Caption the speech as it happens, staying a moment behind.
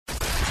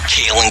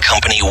Kale and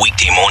Company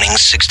weekday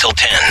mornings 6 till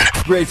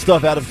 10. Great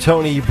stuff out of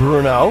Tony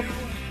Bruno.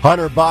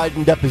 Hunter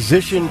Biden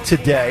deposition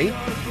today.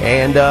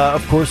 And,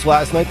 of course,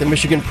 last night, the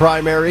Michigan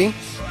primary,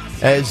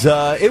 as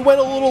it went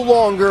a little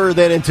longer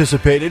than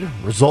anticipated.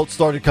 Results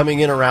started coming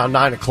in around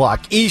 9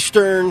 o'clock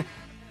Eastern.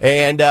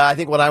 And I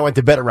think when I went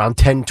to bed around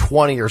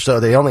 10:20 or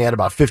so, they only had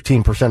about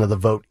 15% of the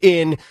vote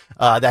in.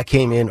 That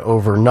came in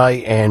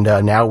overnight. And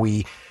now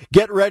we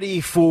get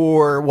ready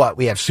for what?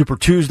 We have Super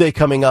Tuesday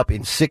coming up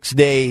in 6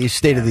 days,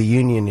 State of the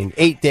Union in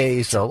 8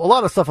 days. So a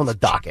lot of stuff on the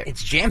docket.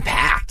 It's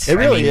jam-packed. It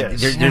really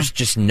is. There's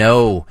just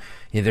no...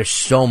 there's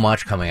so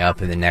much coming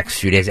up in the next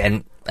few days.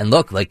 And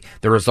look, like,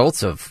 the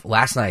results of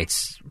last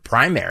night's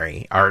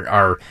primary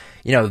are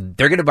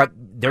they're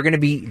going to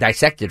be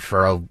dissected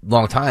for a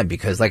long time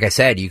because, like I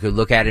said, you could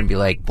look at it and be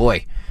like,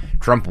 boy,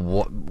 Trump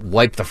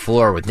wiped the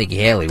floor with Nikki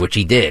Haley, which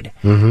he did.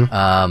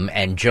 Mm-hmm.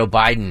 And Joe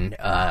Biden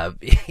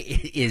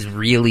is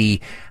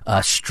really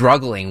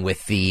struggling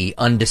with the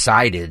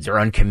undecideds or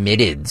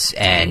uncommitteds.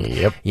 And,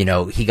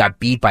 he got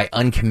beat by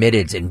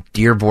uncommitteds in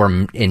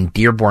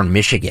Dearborn,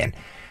 Michigan.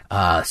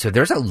 So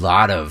there's a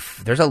lot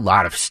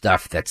of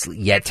stuff that's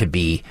yet to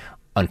be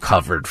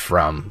uncovered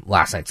from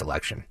last night's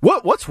election.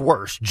 What's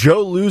worse,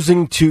 Joe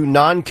losing to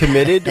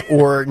non-committed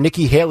or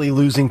Nikki Haley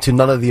losing to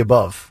none of the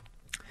above?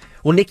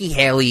 Well, Nikki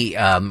Haley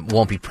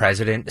won't be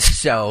president,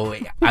 so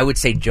I would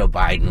say Joe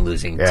Biden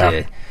losing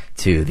to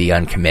the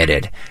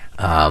uncommitted.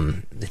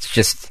 It's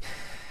just,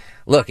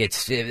 look,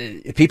 it's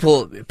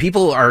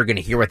people are going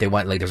to hear what they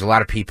want. Like, there's a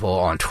lot of people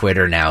on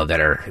Twitter now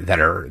that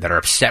are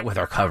upset with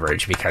our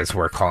coverage because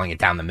we're calling it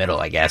down the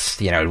middle, I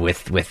guess,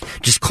 with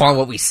just calling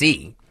what we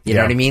see. You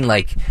know what I mean?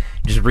 Like,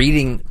 just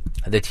reading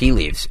the tea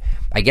leaves.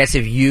 I guess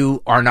if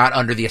you are not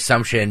under the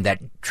assumption that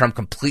Trump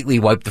completely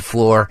wiped the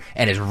floor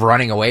and is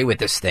running away with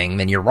this thing,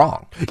 then you're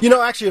wrong.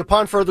 Actually,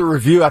 upon further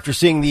review, after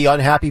seeing the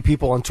unhappy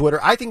people on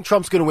Twitter, I think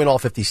Trump's going to win all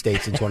 50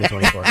 states in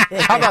 2024.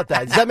 How about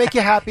that? Does that make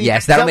you happy?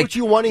 Yes. Is that what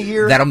you want to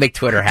hear? That'll make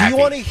Twitter happy. Do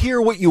you want to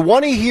hear what you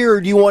want to hear,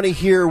 or do you want to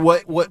hear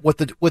what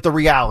the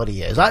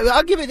reality is?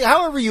 I'll give it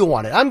however you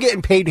want it. I'm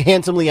getting paid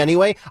handsomely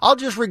anyway. I'll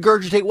just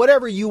regurgitate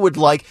whatever you would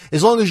like,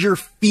 as long as your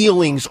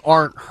feelings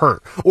aren't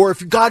hurt. Or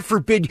if, God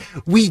forbid,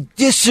 we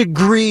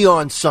disagree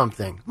on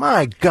something.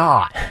 My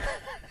God.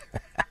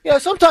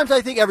 Sometimes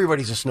I think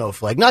everybody's a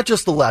snowflake, not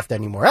just the left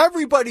anymore.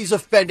 Everybody's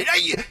offended.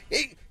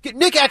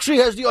 Nick actually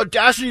has the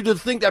audacity to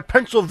think that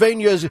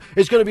Pennsylvania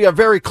is going to be a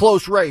very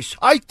close race.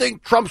 I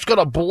think Trump's going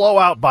to blow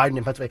out Biden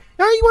in Pennsylvania.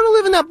 You want to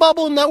live in that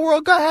bubble, in that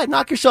world? Go ahead,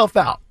 knock yourself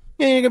out.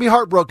 You're going to be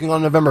heartbroken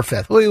on November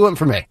 5th. What do you want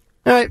from me?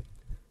 All right.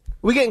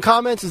 We getting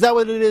comments? Is that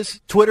what it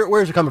is? Twitter?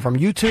 Where's it coming from?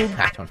 YouTube?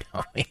 I don't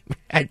know.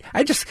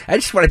 I just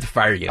wanted to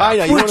fire you. I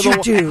know. What'd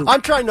you do?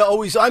 I'm trying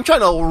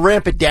to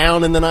ramp it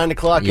down in the 9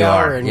 o'clock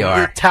hour and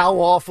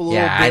towel off a little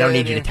bit. Yeah, I don't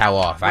need you to towel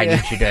off. I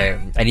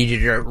need you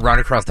to run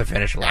across the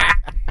finish line.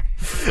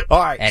 All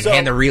right. And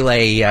hand the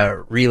relay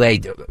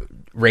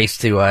race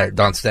to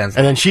Don Stenson.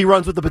 And then she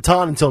runs with the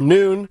baton until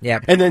noon.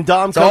 Yep. And then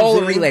Dom comes all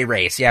in. a relay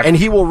race, yep. And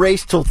he will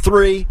race till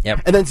 3.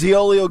 Yep. And then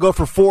Zioli will go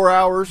for 4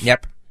 hours.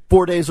 Yep.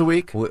 4 days a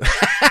week.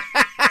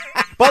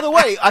 By the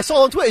way, I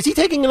saw on Twitter, is he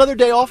taking another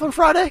day off on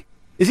Friday?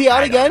 Is he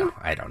out again?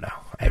 I don't know.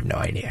 I have no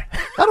idea.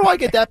 How do I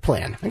get that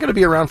plan? I'm going to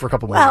be around for a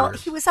couple more years. Well,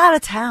 he was out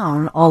of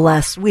town all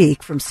last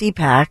week from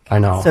CPAC. I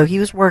know. So he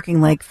was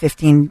working like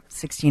 15,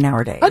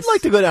 16-hour days. I'd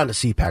like to go down to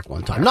CPAC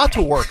one time. Not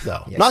to work,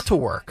 though. Yes. Not to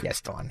work.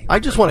 Yes, Dawn. I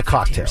just want a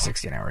cocktail.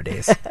 16-hour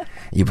days.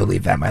 You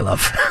believe that, my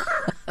love.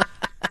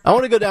 I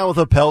want to go down with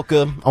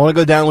Opelka. I want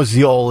to go down with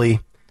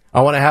Zioli.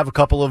 I want to have a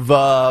couple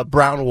of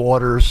brown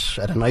waters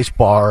at a nice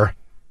bar.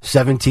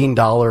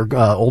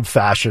 $17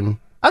 old-fashioned.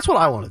 That's what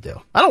I want to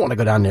do. I don't want to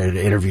go down there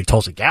to interview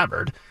Tulsi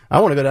Gabbard. I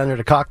want to go down there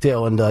to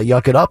cocktail and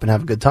yuck it up and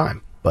have a good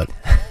time. But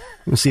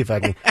let's see if I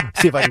can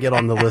get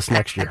on the list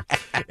next year.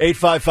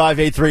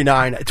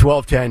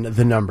 855-839-1210,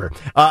 the number.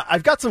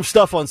 I've got some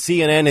stuff on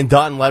CNN and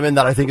Don Lemon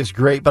that I think is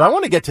great, but I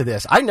want to get to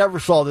this. I never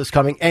saw this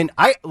coming, and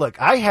I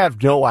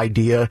have no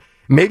idea.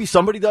 Maybe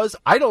somebody does.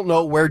 I don't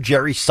know where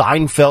Jerry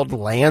Seinfeld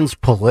lands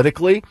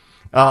politically.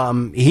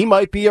 He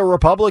might be a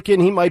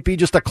Republican. He might be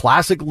just a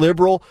classic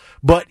liberal,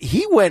 but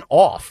he went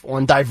off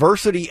on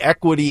diversity,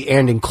 equity,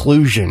 and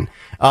inclusion.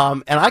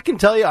 And I can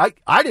tell you,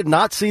 I did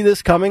not see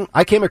this coming.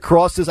 I came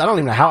across this. I don't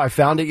even know how I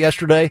found it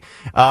yesterday.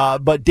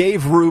 But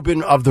Dave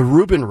Rubin of the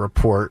Rubin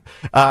Report,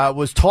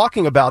 was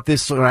talking about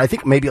this. I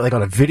think maybe like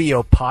on a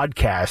video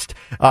podcast.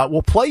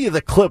 We'll play you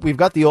the clip. We've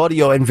got the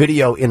audio and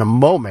video in a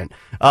moment.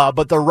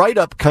 But the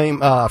write-up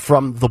came,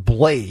 from The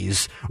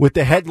Blaze with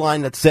the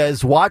headline that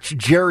says, "Watch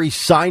Jerry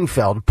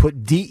Seinfeld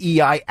put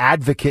DEI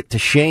advocate to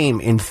shame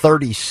in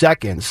 30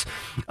 seconds.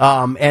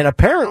 And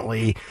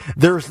apparently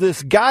there's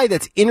this guy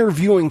that's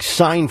interviewing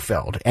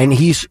Seinfeld, and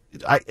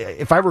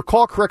if I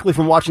recall correctly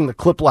from watching the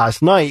clip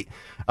last night,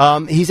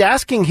 He's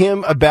asking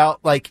him about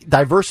like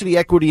diversity,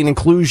 equity, and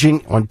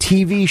inclusion on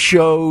TV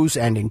shows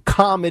and in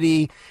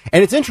comedy.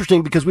 And it's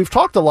interesting because we've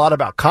talked a lot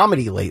about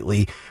comedy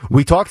lately.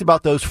 We talked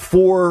about those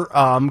 4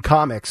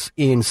 comics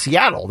in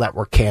Seattle that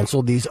were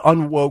canceled, these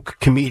unwoke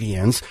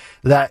comedians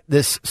that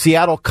this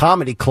Seattle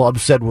Comedy Club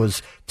said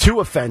was too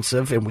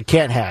offensive and we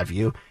can't have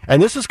you.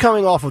 And this is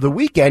coming off of the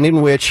weekend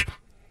in which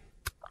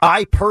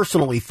I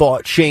personally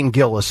thought Shane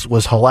Gillis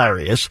was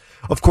hilarious.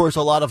 Of course,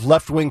 a lot of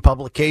left-wing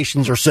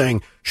publications are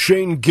saying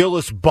Shane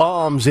Gillis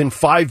bombs in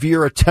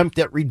 5-year attempt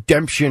at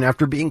redemption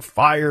after being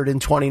fired in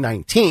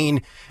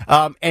 2019.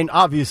 And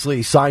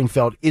obviously,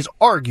 Seinfeld is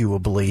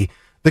arguably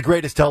the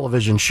greatest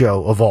television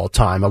show of all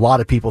time. A lot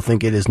of people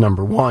think it is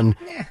number 1.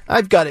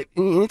 I've got it.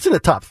 It's in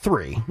the top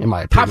 3, in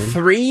my opinion. Top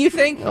 3, you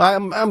think?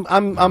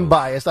 I'm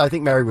biased. I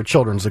think Married with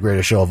Children is the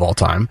greatest show of all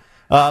time.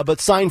 But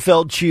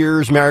Seinfeld,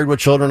 Cheers, Married with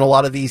Children, a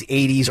lot of these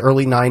 80s,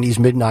 early 90s,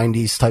 mid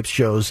 90s type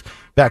shows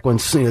back when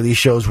these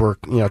shows were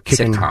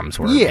kicking. Sitcoms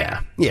were.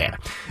 Yeah.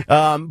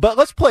 But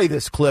let's play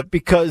this clip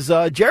because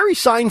Jerry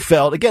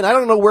Seinfeld, again, I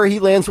don't know where he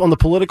lands on the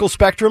political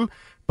spectrum,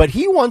 but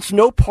he wants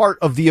no part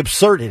of the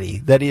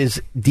absurdity that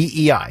is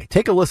DEI.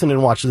 Take a listen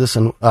and watch this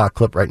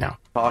clip right now.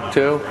 Talk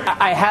to?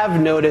 I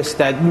have noticed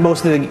that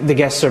most of the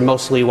guests are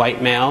mostly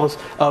white males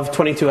of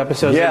 22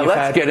 episodes. Yeah, that you've let's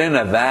had. get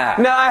into that.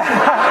 No,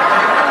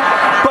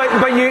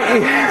 but you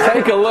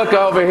take a look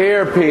over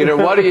here, Peter.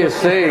 What do you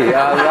see?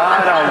 A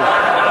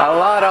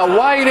lot of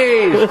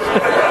whiteys.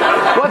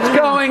 What's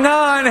going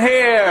on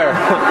here?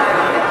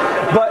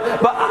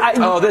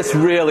 This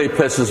really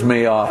pisses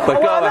me off.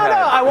 But go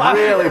ahead.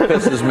 Really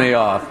pisses me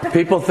off.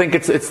 People think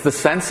it's the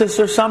census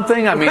or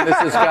something. I mean, this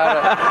has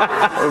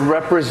got to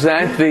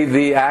represent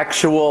the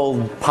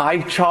actual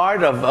pie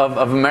chart of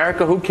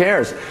America. Who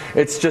cares?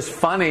 It's just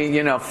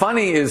funny.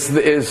 Funny is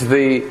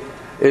the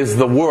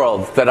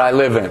world that I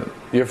live in.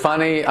 You're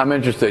funny, I'm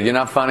interested. You're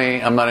not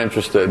funny, I'm not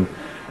interested.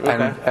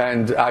 Okay.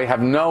 And I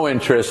have no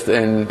interest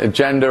in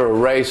gender or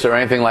race or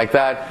anything like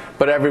that,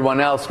 but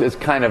everyone else is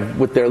kind of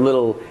with their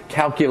little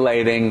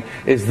calculating,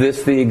 is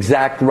this the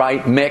exact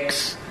right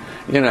mix?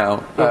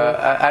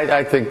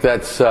 I think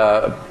that's,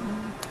 to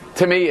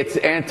me, it's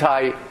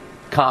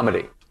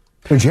anti-comedy.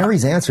 So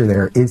Jerry's answer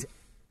there is...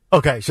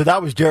 Okay, so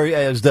that was Jerry.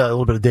 It was a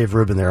little bit of Dave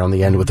Rubin there on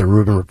the end with the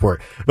Rubin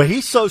report. But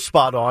he's so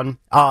spot on.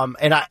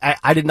 And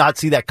I did not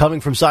see that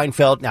coming from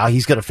Seinfeld. Now,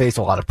 he's going to face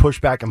a lot of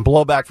pushback and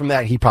blowback from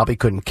that. He probably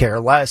couldn't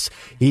care less.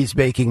 He's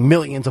making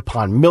millions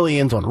upon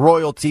millions on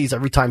royalties.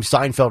 Every time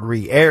Seinfeld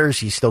re-airs,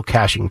 he's still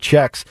cashing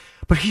checks.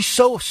 But he's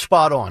so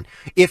spot on.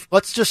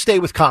 Let's just stay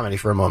with comedy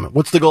for a moment.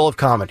 What's the goal of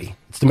comedy?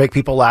 It's to make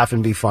people laugh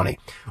and be funny.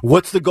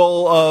 What's the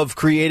goal of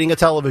creating a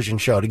television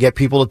show? To get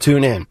people to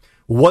tune in.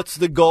 What's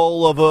the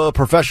goal of a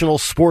professional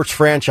sports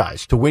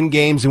franchise? To win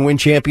games and win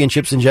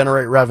championships and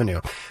generate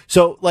revenue.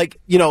 So,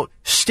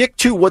 stick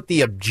to what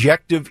the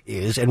objective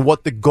is and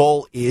what the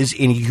goal is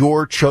in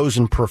your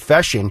chosen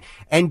profession.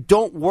 And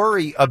don't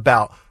worry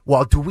about,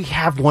 well, do we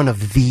have one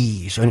of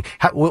these? And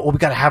we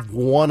got to have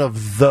one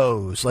of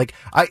those.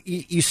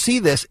 You see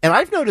this, and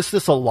I've noticed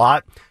this a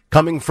lot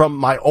coming from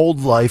my old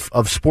life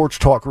of sports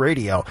talk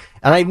radio.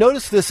 And I've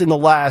noticed this in the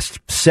last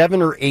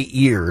 7 or 8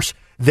 years.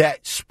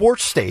 That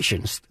sports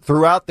stations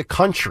throughout the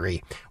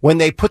country, when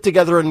they put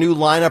together a new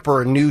lineup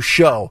or a new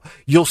show,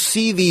 you'll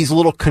see these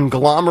little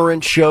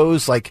conglomerate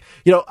shows.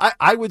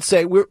 I would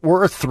say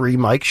we're a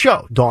 3-mic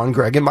show, Dawn,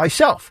 Greg, and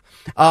myself.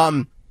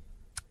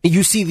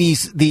 You see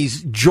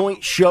these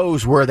joint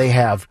shows where they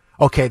have,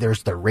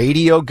 there's the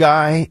radio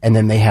guy, and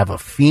then they have a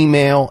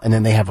female, and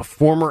then they have a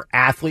former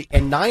athlete,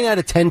 and 9 out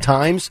of 10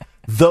 times,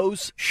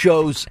 those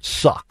shows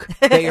suck.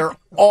 They are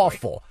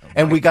awful.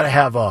 And we got to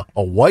have a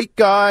white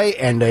guy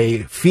and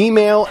a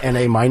female and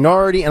a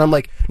minority. And I'm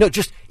like, no,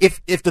 just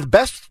if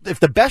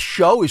the best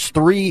show is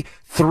three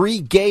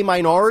gay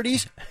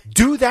minorities,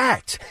 do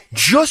that.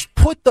 Just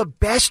put the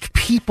best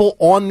people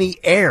on the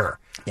air.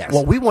 Yes.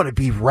 Well, we want to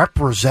be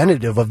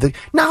representative of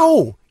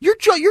no, your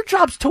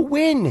job's to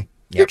win. Yep.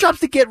 Your job's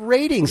to get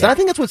ratings. Yep. And I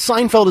think that's what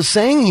Seinfeld is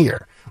saying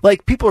here.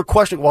 People are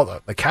questioning,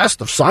 well, the cast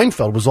of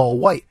Seinfeld was all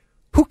white.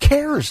 Who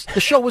cares? The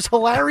show was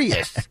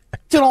hilarious.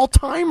 It's an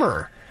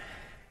all-timer.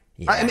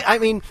 Yeah. I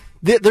mean,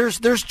 there's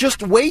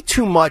just way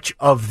too much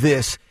of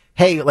this.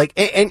 Hey,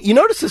 and you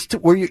notice this too,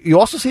 where you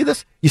also see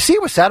this. You see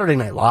it with Saturday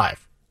Night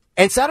Live,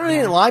 and Saturday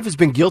Night Live has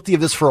been guilty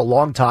of this for a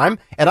long time.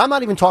 And I'm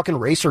not even talking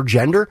race or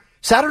gender.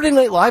 Saturday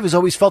Night Live has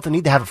always felt the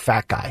need to have a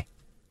fat guy.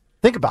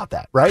 Think about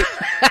that, right?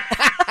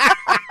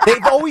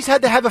 They've always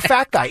had to have a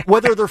fat guy,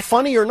 whether they're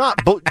funny or not.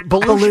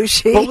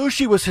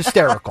 Belushi was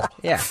hysterical.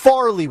 Yeah.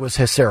 Farley was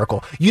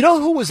hysterical. You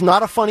know who was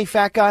not a funny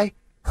fat guy?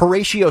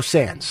 Horatio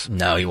Sanz.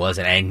 No, he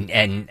wasn't.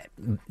 And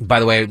by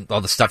the way,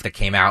 all the stuff that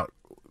came out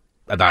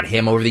about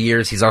him over the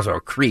years, he's also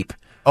a creep.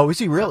 Oh, is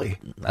he really?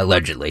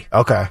 Allegedly.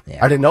 Okay.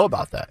 Yeah. I didn't know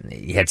about that.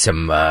 He had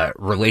some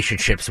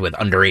relationships with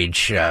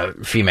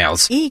underage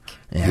females. Eek.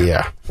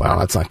 Yeah. Wow,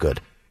 that's not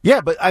good. Yeah,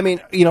 but I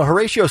mean,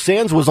 Horatio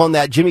Sanz was on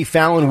that Jimmy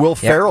Fallon, Will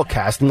Ferrell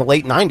cast in the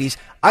late 90s.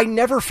 I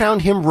never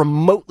found him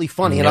remotely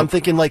funny. Nope. And I'm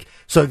thinking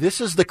so this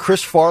is the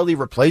Chris Farley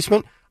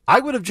replacement? I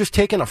would have just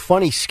taken a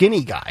funny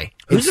skinny guy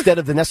instead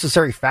of the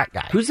necessary fat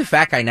guy. Who's the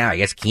fat guy now? I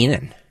guess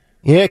Keenan.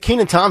 Yeah,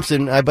 Kenan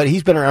Thompson, but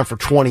he's been around for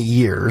 20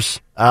 years.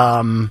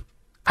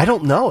 I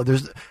don't know.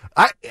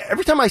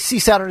 Every time I see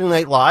Saturday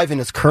Night Live in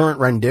its current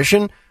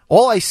rendition,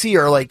 all I see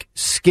are like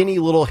skinny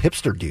little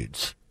hipster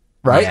dudes,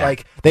 right? Yeah.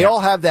 Like they all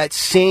have that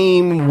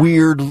same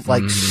weird,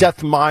 like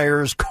Seth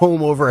Meyers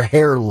comb over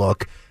hair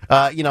look.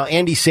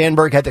 Andy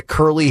Samberg had the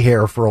curly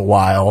hair for a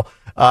while.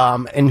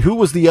 And who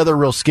was the other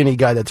real skinny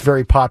guy that's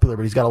very popular,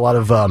 but he's got a lot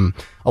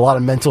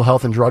of mental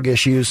health and drug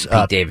issues?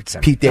 Pete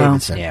Davidson. Pete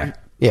Davidson.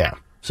 Yeah.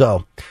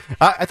 So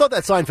I thought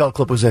that Seinfeld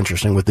clip was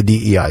interesting with the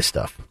DEI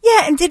stuff.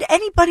 Yeah, and did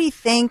anybody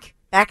think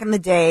back in the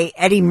day,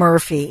 Eddie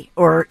Murphy,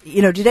 or,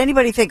 did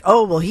anybody think,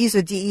 oh, well, he's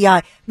a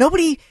DEI?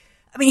 Nobody,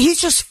 he's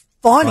just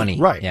funny.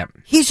 Right. Yep.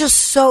 He's just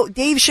so,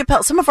 Dave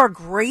Chappelle, some of our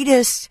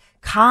greatest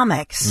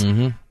comics,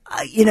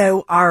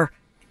 are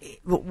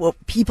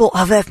people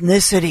of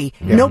ethnicity.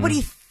 Yeah.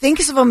 Nobody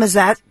thinks of them as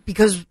that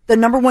because the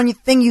number one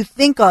thing you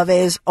think of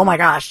is, oh my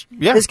gosh,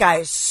 this guy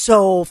is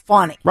so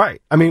funny.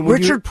 Right.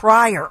 Richard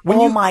Pryor.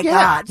 Oh my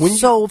God,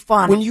 so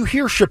funny. When you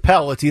hear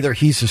Chappelle, it's either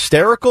he's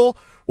hysterical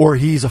or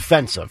he's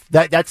offensive.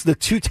 That's the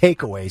two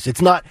takeaways.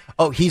 It's not,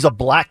 oh, he's a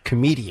black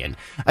comedian.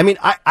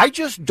 I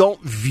just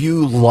don't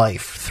view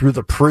life through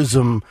the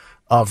prism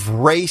of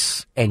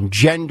race and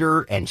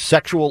gender and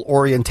sexual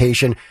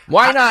orientation.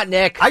 Why not,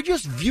 Nick? I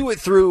just view it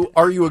through,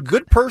 are you a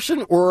good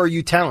person or are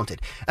you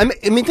talented?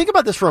 Think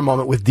about this for a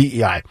moment with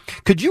DEI.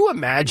 Could you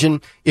imagine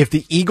if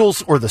the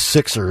Eagles or the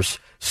Sixers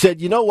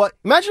said, you know what?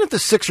 Imagine if the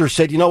Sixers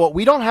said, you know what?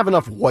 We don't have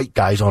enough white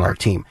guys on our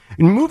team.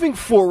 And moving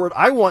forward,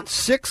 I want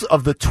 6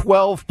 of the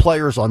 12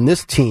 players on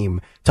this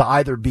team to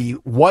either be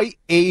white,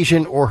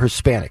 Asian, or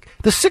Hispanic.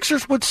 The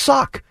Sixers would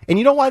suck. And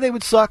you know why they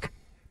would suck?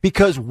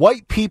 Because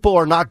white people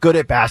are not good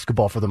at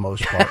basketball for the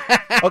most part.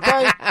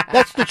 Okay?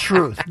 That's the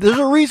truth. There's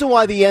a reason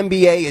why the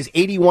NBA is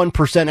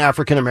 81%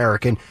 African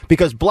American,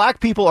 because black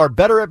people are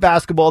better at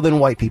basketball than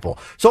white people.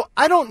 So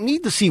I don't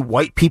need to see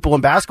white people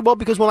in basketball,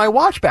 because when I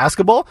watch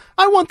basketball,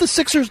 I want the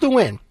Sixers to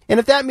win. And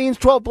if that means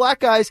 12 black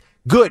guys,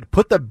 good.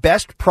 Put the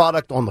best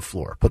product on the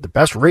floor. Put the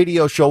best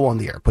radio show on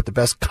the air. Put the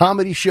best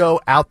comedy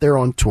show out there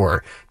on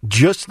tour.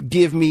 Just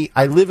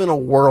I live in a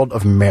world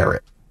of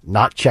merit,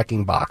 not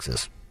checking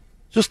boxes.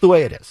 Just the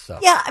way it is. So.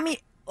 Yeah,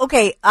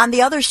 okay, on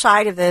the other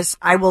side of this,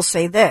 I will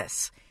say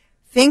this.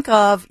 Think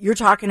of, you're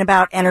talking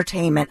about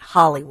entertainment,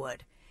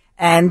 Hollywood,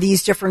 and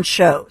these different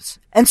shows.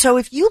 And so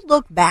if you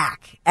look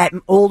back at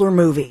older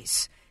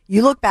movies,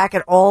 you look back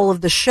at all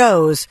of the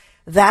shows,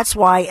 that's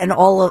why an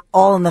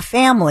All in the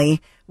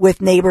Family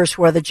with Neighbors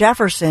Who Are the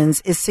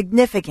Jeffersons is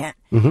significant.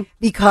 Mm-hmm.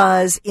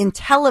 Because in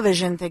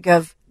television, think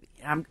of,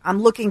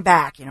 I'm looking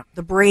back,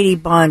 the Brady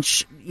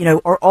Bunch,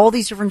 or all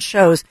these different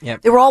shows.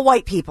 Yep. They were all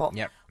white people.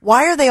 Yep.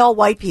 Why are they all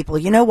white people?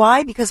 You know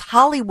why? Because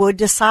Hollywood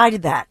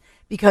decided that.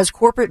 Because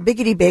corporate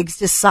biggity bigs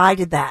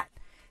decided that.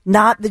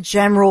 Not the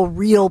general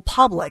real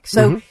public.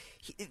 So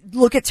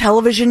look at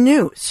television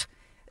news.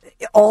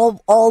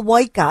 All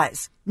white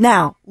guys.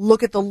 Now,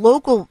 look at the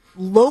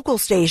local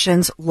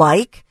stations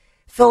like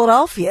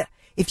Philadelphia.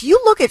 If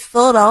you look at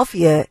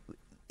Philadelphia,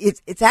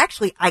 it's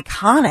actually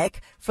iconic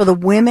for the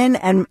women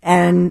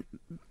and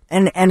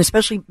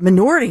especially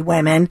minority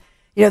women.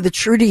 The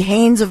Trudy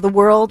Haynes of the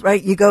world,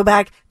 right? You go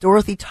back,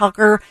 Dorothy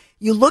Tucker.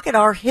 You look at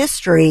our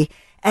history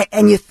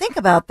and you think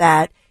about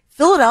that.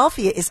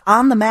 Philadelphia is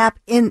on the map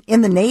in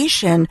the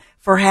nation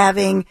for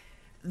having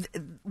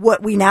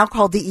what we now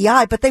call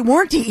DEI, but they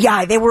weren't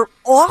DEI. They were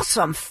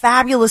awesome,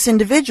 fabulous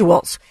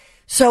individuals.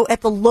 So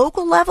at the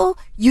local level,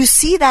 you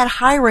see that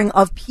hiring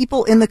of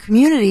people in the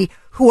community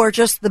who are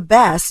just the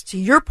best, to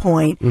your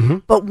point. Mm-hmm.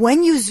 But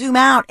when you zoom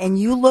out and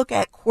you look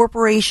at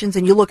corporations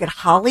and you look at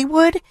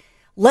Hollywood,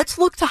 let's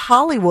look to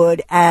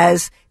Hollywood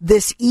as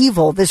this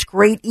evil, this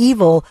great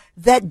evil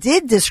that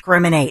did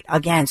discriminate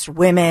against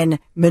women,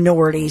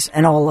 minorities,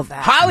 and all of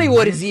that.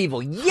 Hollywood is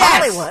evil.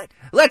 Yes. Hollywood.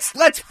 Let's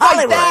fight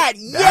Hollywood. that.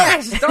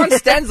 Yes. Don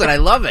Stenson. I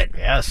love it.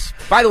 Yes.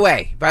 By the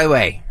way,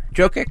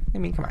 Jokic.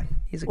 Come on.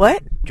 He's a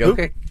what?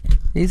 Jokic.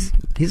 He's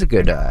a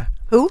good.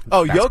 Who?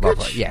 Oh, Jokic.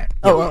 Player.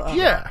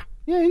 Yeah.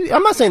 Yeah.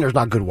 I'm not saying there's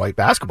not good white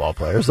basketball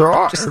players. There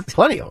are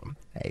plenty of them.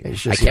 I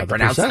can't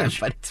pronounce them,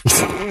 but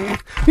it's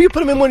you put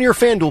them in one of your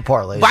FanDuel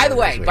parlays. By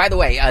the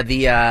way,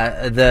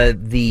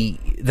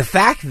 the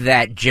fact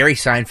that Jerry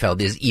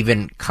Seinfeld is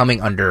even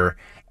coming under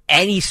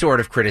any sort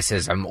of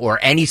criticism or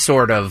any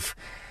sort of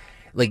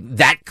like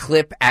that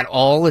clip at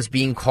all is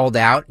being called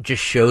out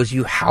just shows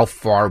you how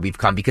far we've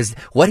come, because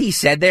what he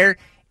said there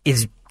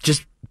is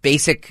just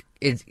basic.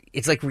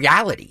 It's like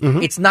reality.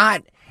 Mm-hmm. It's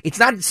not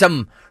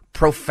some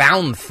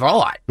profound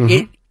thought.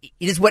 Mm-hmm. It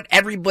is what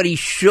everybody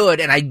should,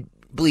 and I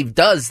believe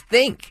does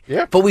think.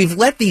 Yeah. But we've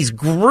let these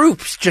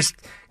groups just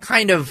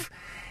kind of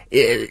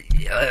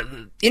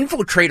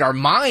infiltrate our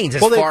minds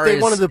as far as...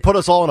 They wanted to put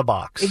us all in a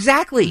box.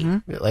 Exactly.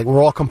 Mm-hmm. Like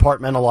we're all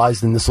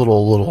compartmentalized in this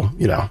little,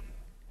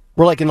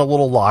 we're like in a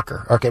little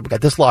locker. Okay, we got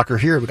this locker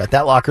here, we got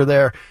that locker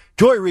there.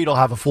 Joy Reid will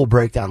have a full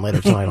breakdown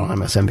later tonight on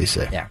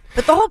MSNBC. Yeah.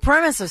 But the whole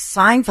premise of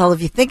Seinfeld,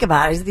 if you think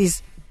about it, is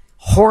these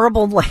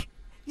horrible,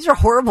 these are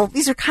horrible.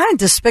 These are kind of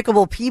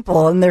despicable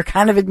people, and they're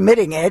kind of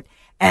admitting it.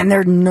 And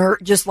they're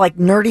just like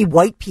nerdy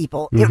white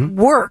people. It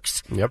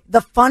works. Yep.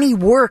 The funny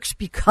works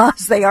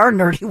because they are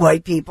nerdy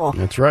white people.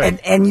 That's right.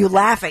 And you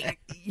laugh at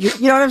you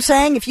know what I'm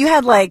saying? If you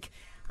had like,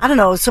 I don't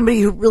know, somebody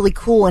who really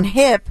cool and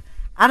hip,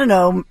 I don't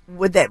know,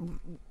 would that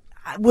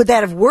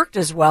have worked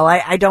as well?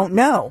 I don't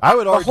know. I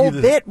would argue the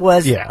whole bit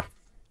was You know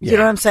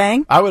what I'm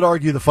saying? I would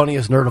argue the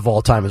funniest nerd of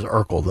all time is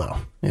Urkel, though,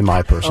 in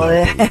my personal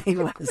opinion. He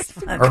was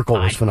funny.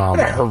 Urkel was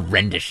phenomenal.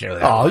 Horrendous show.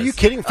 Are you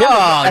kidding?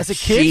 As a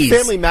kid,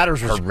 Family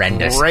Matters was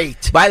horrendous.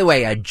 Great. By the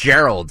way,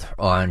 Gerald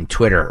on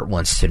Twitter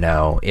wants to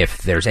know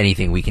if there's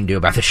anything we can do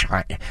about the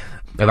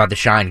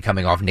shine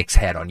coming off Nick's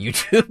head on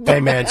YouTube.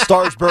 Hey man,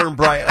 stars burn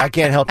bright. I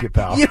can't help you,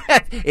 pal.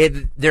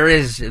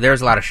 There's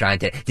a lot of shine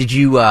today. Did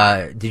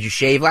you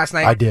shave last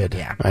night? I did.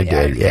 Yeah, I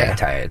did. Yeah. I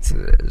tell you,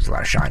 there's a lot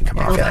of shine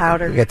coming off.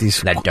 Powder. We got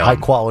these high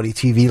quality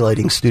TV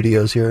lighting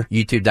studios here.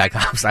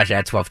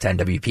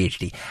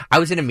 YouTube.com/@1210WPHD. I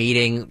was in a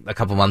meeting a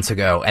couple months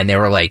ago, and they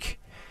were like,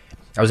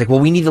 I was like, well,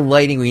 we need the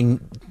lighting. We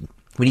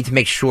need to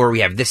make sure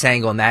we have this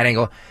angle and that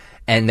angle.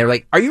 And they're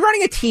like, are you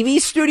running a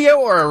TV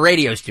studio or a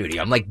radio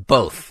studio? I'm like,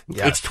 both.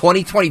 Yes. It's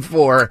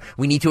 2024.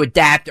 We need to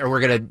adapt or we're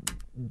going to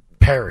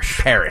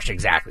perish.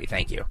 Exactly.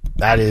 Thank you.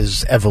 That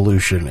is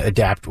evolution.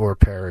 Adapt or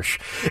perish.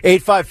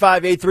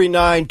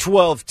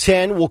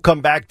 855-839-1210. We'll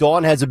come back.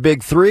 Dawn has a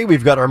big three.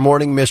 We've got our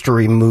morning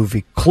mystery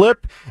movie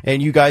clip.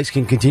 And you guys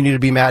can continue to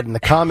be mad in the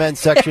comment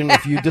section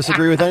if you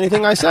disagree with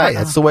anything I say.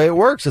 That's the way it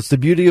works. It's the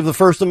beauty of the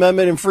First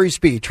Amendment and free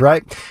speech,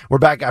 right? We're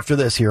back after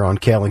this here on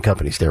Kale &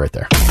 Company. Stay right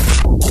there.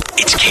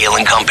 It's Kale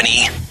 &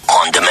 Company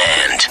on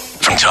demand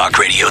from Talk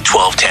Radio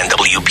 1210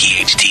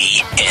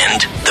 WPHT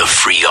and the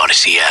free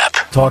Odyssey app.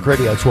 Talk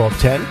Radio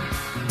 1210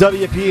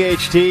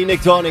 WPHT.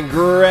 Nick, Dawn, and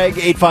Greg.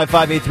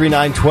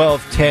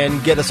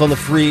 855-839-1210. Get us on the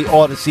free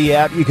Odyssey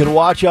app. You can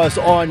watch us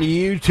on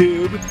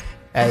YouTube,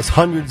 as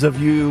hundreds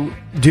of you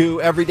do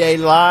every day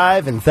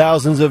live and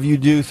thousands of you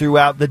do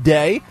throughout the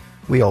day.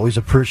 We always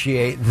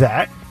appreciate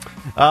that.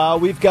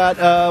 We've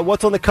got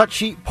What's on the Cut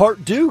Sheet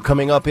Part 2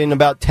 coming up in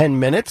about 10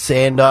 minutes.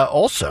 And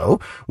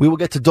also, we will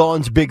get to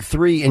Dawn's Big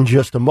Three in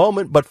just a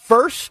moment. But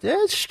first,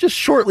 it's just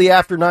shortly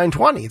after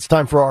 9:20. It's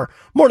time for our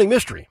Morning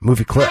Mystery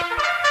Movie Clip.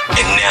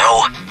 And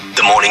now,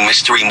 the Morning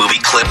Mystery Movie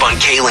Clip on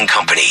Kale &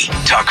 Company.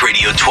 Talk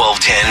Radio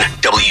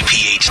 1210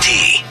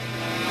 WPHT.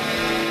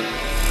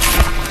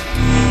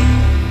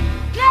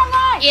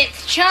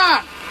 It's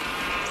Chump.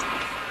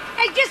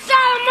 I just saw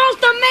the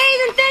most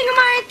amazing thing in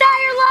my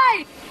entire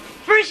life.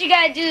 First, you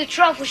gotta do the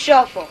truffle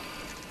shuffle.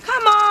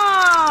 Come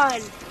on!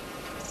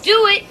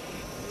 Do it!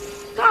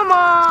 Come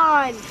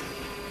on!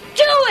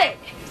 Do it!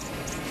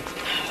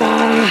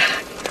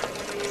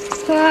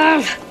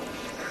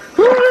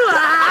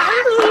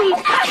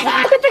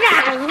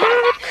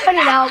 Cut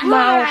it out,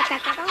 Mo.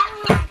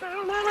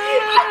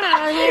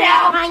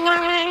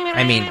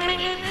 I mean,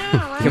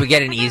 can we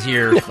get an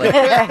easier clip?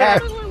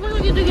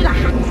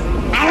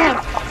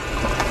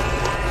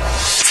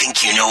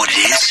 Think you know what it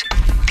is?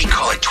 Be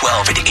call at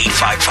 12 at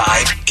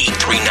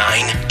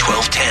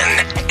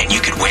 855-839-1210 and you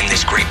could win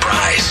this great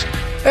prize.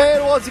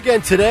 And once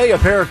again today, a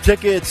pair of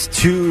tickets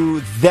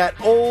to That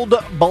Old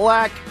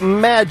Black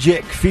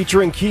Magic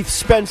featuring Keith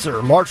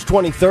Spencer, March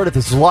 23rd at the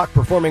Zlock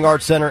Performing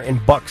Arts Center in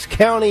Bucks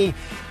County.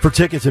 For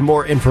tickets and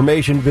more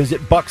information,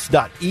 visit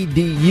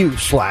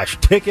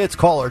bucks.edu/tickets.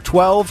 Caller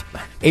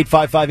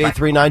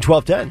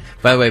 12-855-839-1210.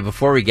 By the way,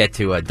 before we get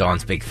to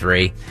Dawn's Big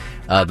Three,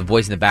 the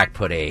boys in the back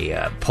put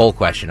a poll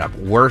question up.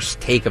 Worst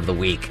take of the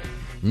week.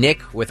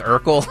 Nick with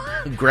Urkel,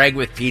 Greg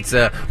with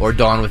pizza, or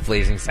Dawn with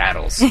blazing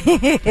saddles.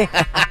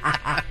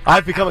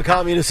 I've become a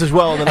communist as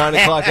well in the 9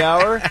 o'clock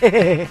hour.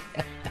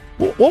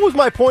 What was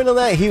my point on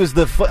that?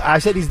 I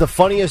said he's the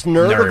funniest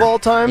nerd of all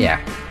time? Yeah.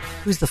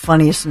 Who's the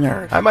funniest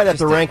nerd? I might have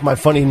to rank my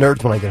funny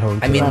nerds when I get home.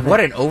 I mean, what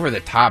an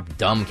over-the-top,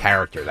 dumb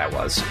character that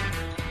was.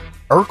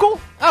 Urkel?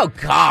 Oh,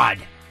 God.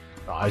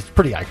 Oh, he's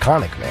pretty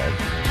iconic, man.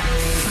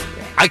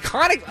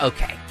 Iconic?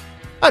 Okay.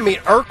 I mean,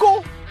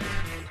 Urkel?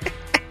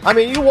 I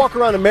mean, you walk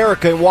around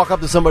America and walk up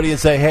to somebody and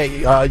say, hey,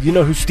 you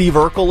know who Steve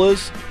Urkel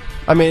is?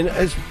 I mean,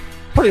 it's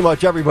pretty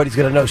much everybody's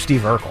going to know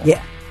Steve Urkel.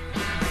 Yeah.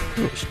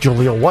 It's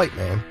Jaleel White,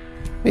 man.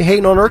 You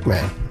hating on Urk,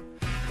 man.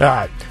 All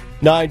right.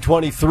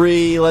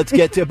 9:23. Let's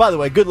get to. By the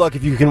way, good luck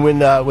if you can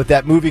win with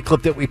that movie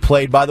clip that we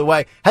played. By the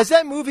way, has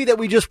that movie that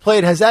we just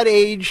played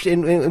aged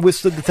and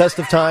withstood the test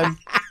of time?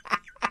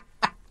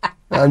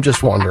 I'm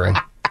just wondering.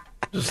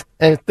 Just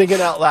thinking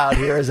out loud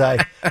here as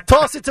I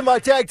toss it to my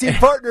tag team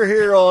partner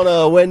here on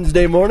a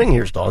Wednesday morning.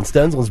 Here's Dawn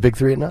Stenzel's Big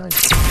Three at 9.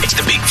 It's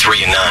the Big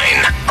 3 at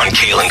 9 on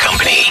Kale &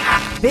 Company.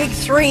 Big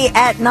 3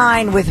 at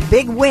 9 with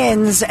big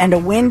winds and a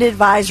wind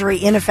advisory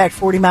in effect,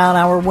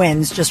 40-mile-an-hour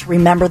winds. Just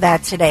remember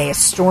that today. A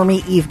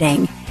stormy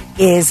evening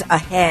is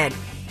ahead.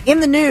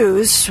 In the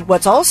news,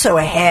 what's also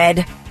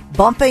ahead,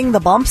 bumping the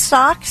bump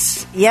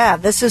stocks. Yeah,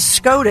 this is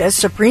SCOTUS.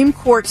 Supreme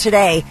Court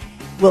today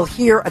will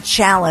hear a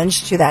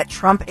challenge to that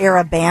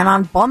Trump-era ban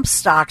on bump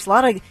stocks. A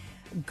lot of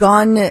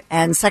gun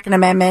and Second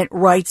Amendment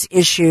rights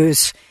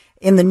issues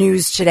in the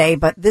news today,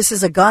 but this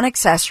is a gun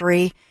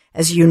accessory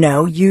as you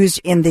know,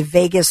 used in the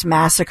Vegas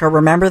massacre.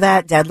 Remember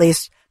that?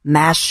 Deadliest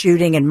mass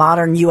shooting in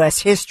modern U.S.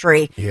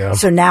 history. Yeah.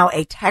 So now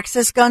a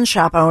Texas gun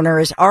shop owner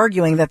is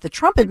arguing that the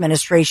Trump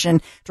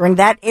administration during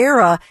that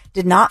era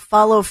did not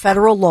follow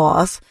federal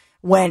laws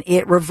when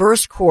it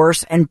reversed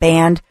course and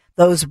banned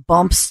those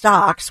bump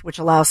stocks, which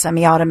allow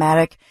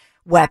semi-automatic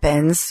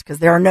weapons, because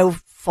there are no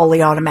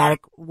fully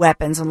automatic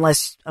weapons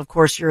unless, of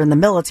course, you're in the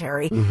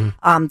military,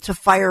 to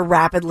fire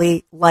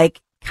rapidly,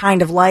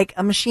 kind of like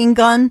a machine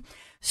gun.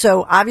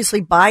 So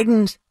obviously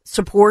Biden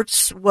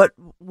supports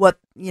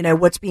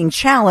what's being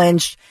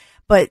challenged,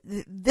 but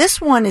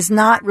this one is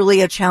not really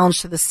a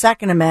challenge to the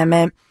Second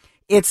Amendment.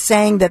 It's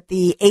saying that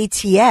the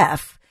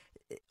ATF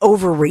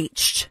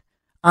overreached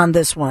on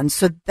this one.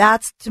 So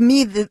that's, to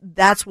me,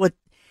 that's what,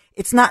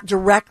 it's not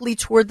directly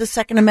toward the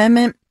Second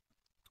Amendment.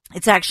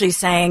 It's actually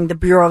saying the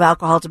Bureau of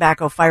Alcohol,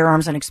 Tobacco,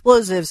 Firearms, and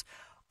Explosives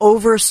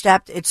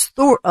overstepped its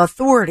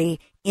authority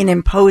in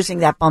imposing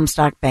that bump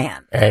stock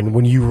ban. And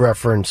when you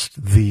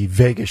referenced the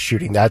Vegas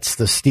shooting, that's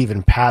the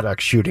Stephen Paddock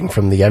shooting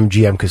from the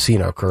MGM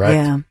casino, correct?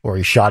 Yeah. Where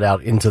he shot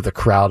out into the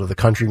crowd of the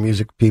country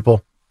music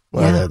people,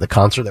 the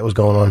concert that was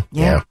going on.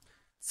 Yeah.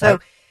 So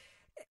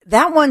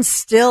that one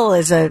still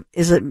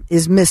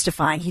is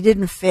mystifying. He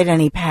didn't fit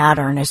any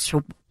pattern as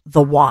to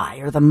the why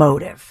or the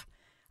motive.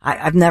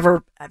 I've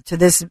never, to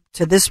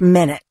this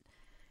minute,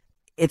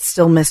 it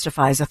still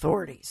mystifies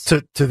authorities.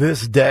 To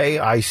this day,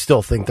 I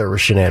still think there were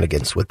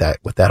shenanigans with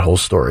that whole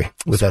story.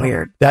 It's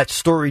weird. That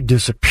story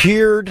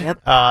disappeared.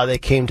 Yep. They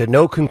came to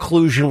no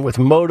conclusion with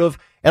motive.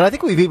 And I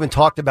think we've even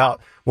talked about,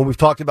 when we've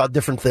talked about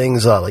different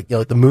things, like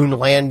the moon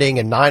landing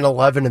and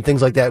 9/11 and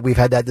things like that, we've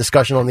had that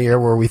discussion on the air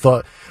where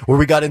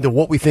we got into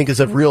what we think is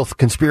a real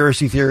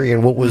conspiracy theory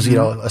and what was,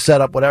 a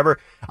setup, whatever.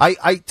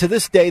 I to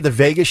this day, the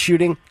Vegas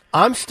shooting,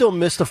 I'm still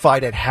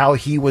mystified at how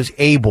he was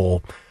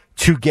able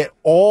to get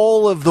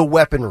all of the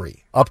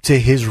weaponry up to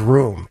his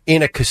room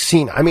in a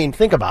casino. I mean,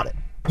 think about it.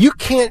 You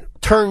can't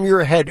turn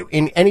your head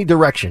in any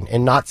direction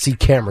and not see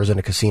cameras in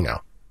a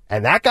casino.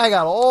 And that guy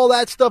got all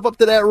that stuff up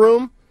to that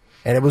room,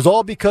 and it was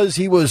all because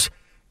he was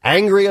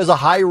angry as a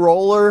high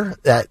roller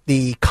that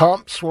the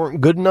comps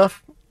weren't good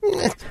enough.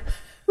 A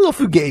little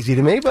fugazi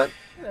to me, but...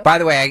 By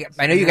the way,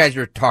 I know you guys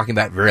are talking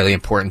about really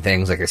important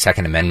things like the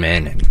Second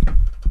Amendment and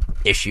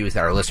issues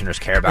that our listeners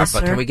care about, Yes,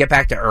 but sir. can we get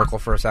back to Urkel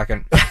for a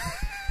second?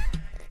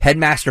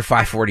 Headmaster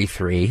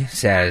 543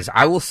 says,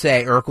 I will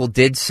say Urkel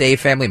did save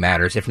Family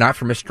Matters. If not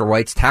for Mr.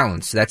 White's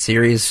talents, that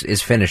series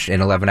is finished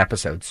in 11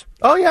 episodes.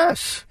 Oh,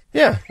 yes.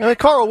 Yeah.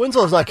 Carl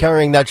Winslow's not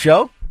carrying that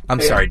show. I'm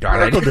sorry, Don.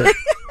 Urkel did.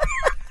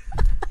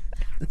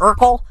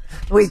 Urkel,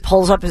 he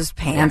pulls up his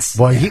pants.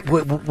 Boy,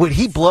 would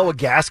he blow a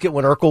gasket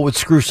when Urkel would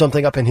screw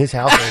something up in his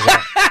house?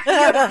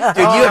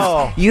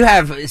 Dude, you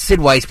have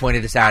Sid Weiss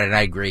pointed this out, and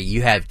I agree.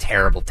 You have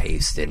terrible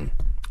taste in.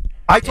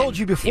 I told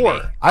you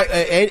before.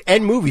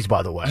 And movies,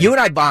 by the way. You and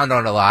I bond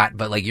on a lot,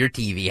 but like your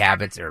TV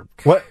habits are.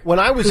 When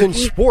I was in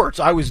sports,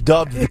 I was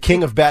dubbed the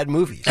king of bad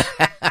movies.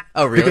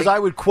 Oh, really? Because I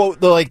would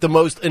quote the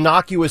most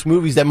innocuous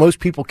movies that most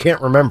people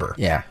can't remember.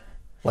 Yeah.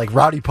 Like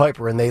Roddy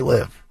Piper and They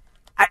Live.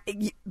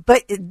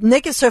 But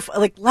Nick is so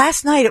like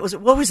last night.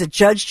 What was it,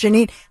 Judge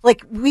Janine?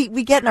 Like we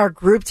get in our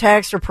group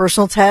text or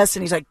personal text,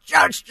 and he's like,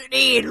 Judge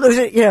Janine, lose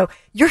it.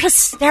 You're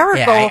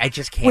hysterical. Yeah, I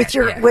just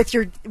can't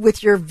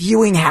with your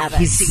viewing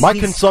habits. My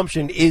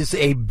consumption is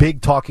a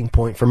big talking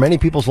point for many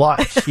people's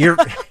lives. You're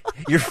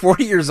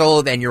 40 years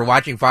old and you're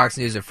watching Fox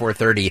News at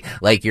 4:30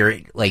 like you're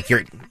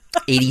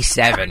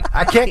 87.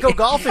 I can't go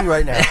golfing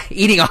right now.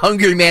 Eating a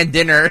Hungry Man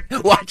dinner,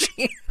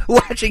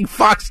 watching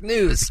Fox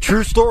News.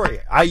 True story.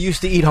 I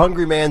used to eat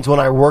Hungry Mans when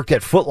I worked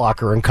at Foot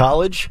Locker in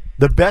college.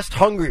 The best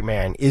Hungry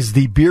Man is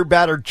the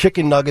beer-battered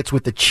chicken nuggets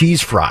with the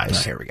cheese fries.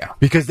 Oh, here we go.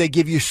 Because they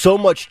give you so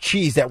much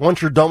cheese that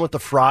once you're done with the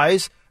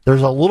fries,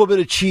 there's a little bit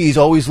of cheese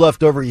always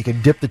left over. You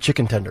can dip the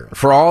chicken tender in.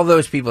 For all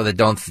those people that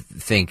don't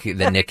think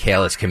that Nick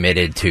Hale is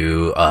committed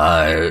to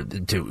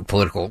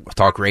political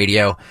talk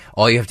radio,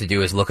 all you have to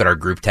do is look at our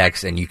group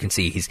text, and you can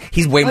see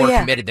he's way more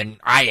committed than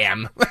I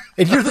am.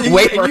 And you're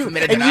way more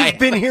committed than I am. And you've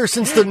been here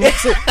since the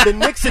Nixon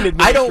administration.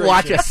 I don't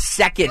watch a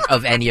second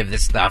of any of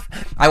this stuff.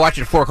 I watch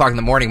it at 4 o'clock in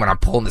the morning when I'm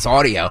pulling this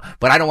audio,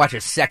 but I don't watch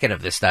a second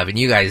of this stuff, and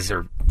you guys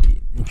are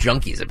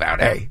junkies about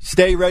it. Hey,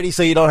 stay ready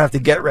so you don't have to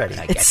get ready.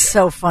 It's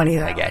so funny,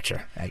 though. I get you.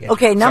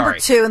 Okay, number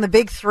 2 in the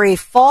big 3,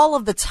 Fall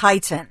of the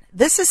Titan.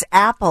 This is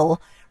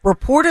Apple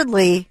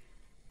reportedly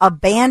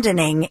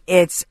abandoning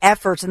its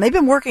efforts, and they've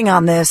been working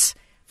on this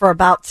for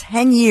about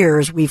 10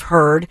 years, we've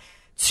heard,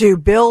 to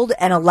build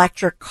an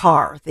electric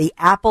car, the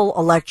Apple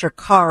electric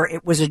car.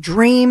 It was a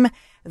dream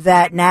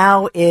that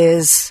now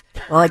is,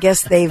 well, I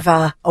guess they've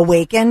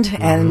awakened,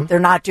 and they're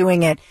not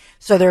doing it.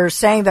 So they're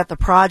saying that the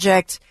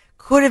project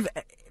could have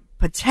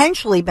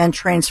potentially been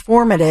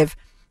transformative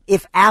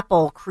if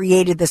Apple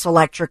created this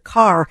electric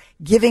car,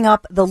 giving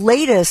up the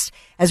latest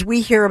as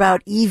we hear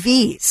about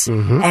EVs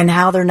and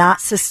how they're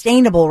not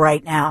sustainable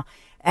right now.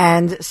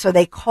 And so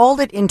they called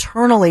it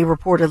internally,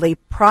 reportedly,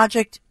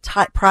 Project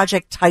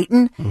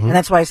Titan, and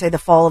that's why I say the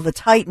fall of the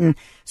Titan.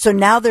 So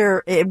now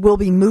it will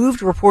be moved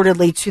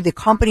reportedly to the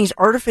company's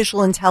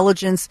artificial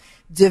intelligence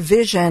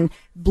division.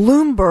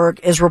 Bloomberg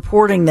is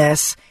reporting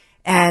this,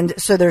 and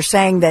so they're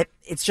saying that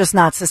it's just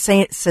not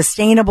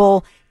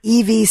sustainable.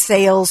 EV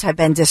sales have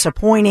been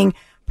disappointing,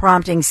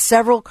 prompting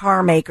several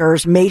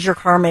major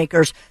car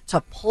makers,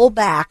 to pull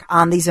back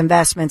on these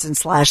investments and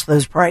slash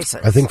those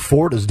prices. I think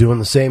Ford is doing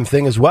the same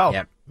thing as well.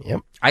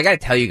 Yep. I got to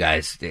tell you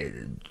guys,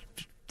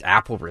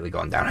 Apple really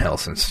gone downhill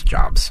since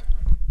Jobs.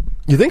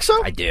 You think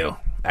so? I do.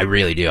 I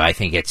really do. I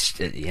think it's,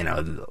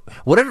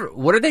 what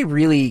are they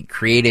really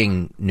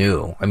creating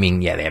new? I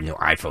mean, yeah, they have new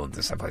iPhones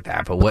and stuff like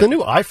that, but the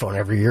new iPhone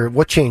every year,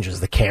 what changes?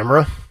 The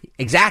camera?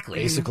 Exactly.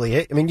 Basically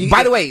it. I mean,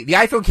 by the way, the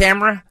iPhone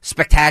camera,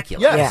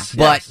 spectacular. Yes.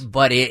 Yeah. Yes.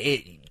 But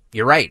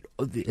you're right.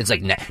 It's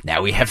like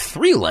now we have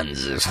 3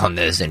 lenses on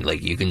this, and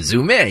like you can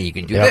zoom in, and you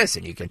can do this,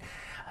 and you can.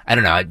 I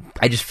don't know.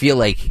 I just feel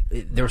like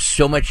there was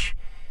so much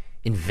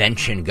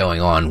invention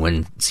going on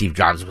when Steve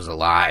Jobs was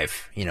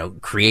alive.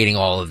 Creating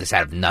all of this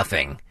out of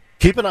nothing.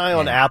 Keep an eye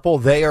on Apple.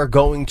 They are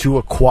going to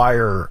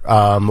acquire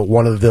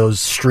one of those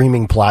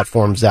streaming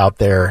platforms out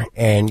there,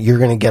 and you're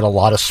going to get a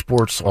lot of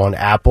sports on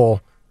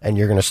Apple. And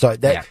you're going to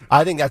start that. Yeah.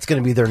 I think that's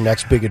going to be their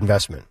next big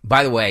investment.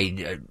 By the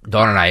way,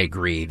 Dawn and I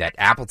agree that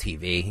Apple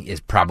TV is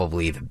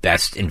probably the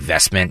best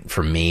investment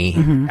for me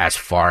as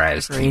far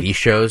as TV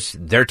shows.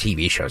 Their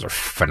TV shows are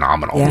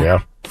phenomenal.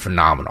 Yeah.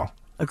 Phenomenal.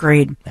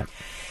 Agreed. Yeah.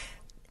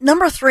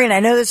 Number 3, and I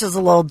know this is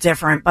a little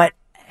different, but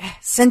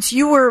since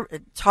you were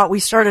taught, we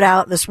started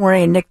out this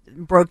morning and Nick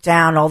broke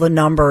down all the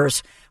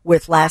numbers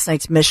with last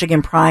night's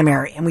Michigan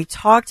primary. And we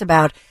talked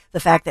about the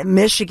fact that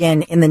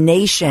Michigan in the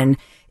nation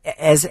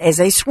as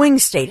a swing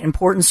state,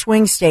 important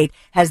swing state,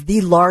 has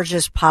the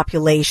largest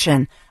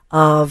population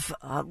of,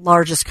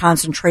 largest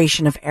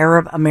concentration of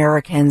Arab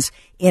Americans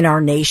in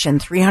our nation.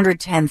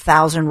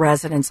 310,000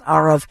 residents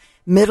are of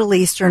Middle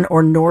Eastern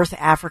or North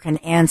African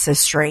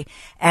ancestry,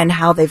 and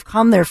how they've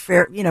come there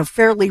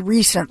fairly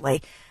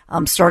recently,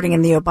 starting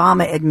in the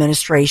Obama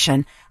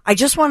administration. I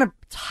just want to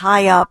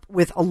tie up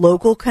with a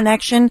local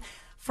connection.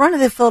 Front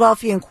of the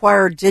Philadelphia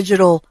Inquirer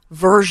digital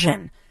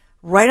version,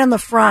 right on the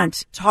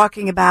front,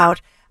 talking about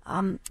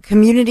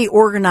community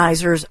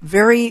organizers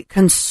very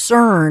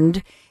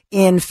concerned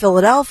in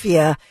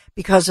Philadelphia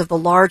because of the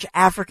large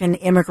African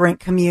immigrant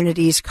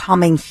communities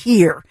coming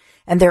here.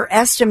 And they're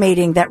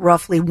estimating that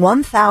roughly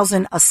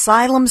 1,000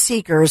 asylum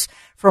seekers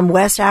from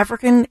West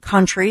African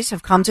countries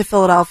have come to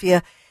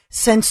Philadelphia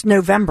since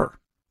November.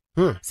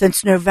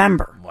 Since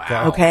November.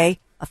 Wow. Okay.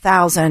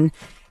 1,000.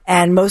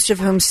 And most of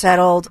whom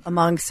settled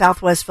among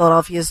Southwest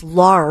Philadelphia's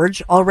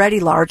already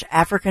large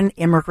African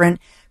immigrant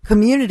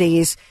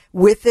communities.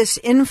 With this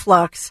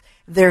influx,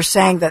 they're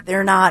saying that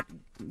they're not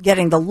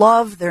getting the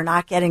love, they're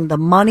not getting the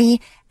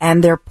money,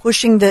 and they're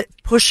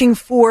pushing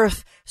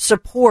forth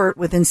support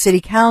within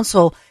city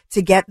council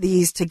to get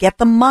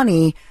the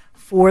money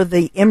for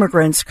the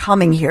immigrants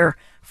coming here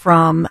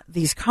from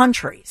these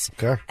countries.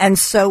 Okay. And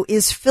so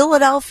is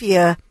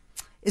Philadelphia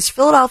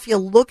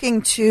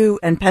looking to,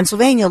 and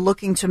Pennsylvania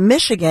looking to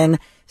Michigan,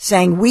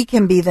 saying we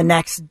can be the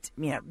next,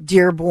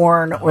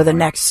 Dearborn or the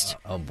next.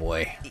 Oh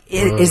boy.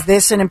 Is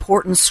this an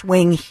important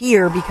swing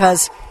here?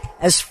 Because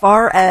as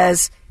far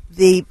as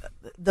the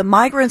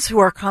migrants who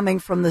are coming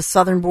from the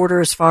southern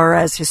border, as far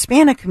as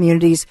Hispanic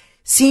communities,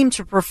 seem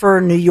to prefer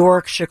New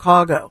York,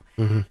 Chicago.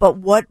 But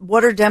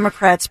what are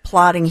Democrats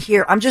plotting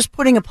here? I'm just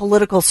putting a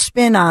political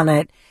spin on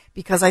it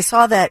because I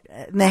saw that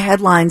in the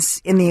headlines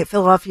in the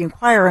Philadelphia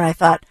Inquirer, and I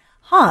thought,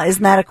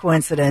 isn't that a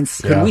coincidence?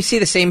 Could we see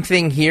the same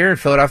thing here in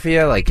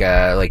Philadelphia, like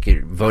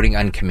voting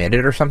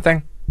uncommitted or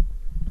something?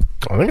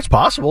 I think it's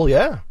possible,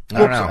 yeah. I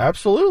don't know.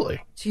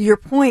 Absolutely. To your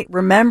point,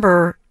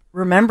 remember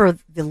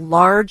the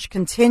large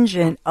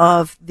contingent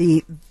of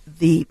the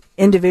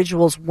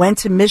individuals went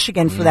to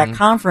Michigan for that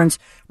conference.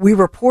 We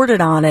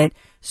reported on it.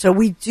 So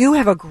we do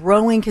have a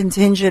growing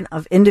contingent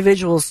of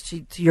individuals,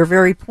 to your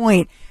very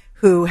point,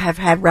 who have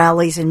had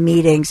rallies and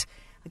meetings.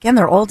 Again,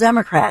 they're all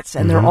Democrats,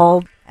 and they're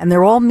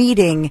all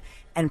meeting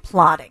and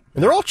plotting.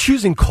 And they're all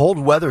choosing cold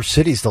weather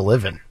cities to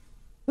live in.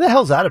 What the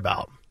hell's that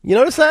about? You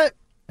notice that?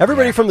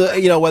 Everybody from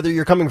the, whether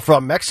you're coming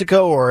from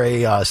Mexico or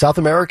a South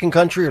American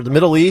country or the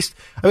Middle East,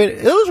 I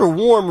mean, those are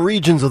warm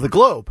regions of the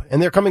globe.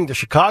 And they're coming to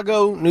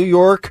Chicago, New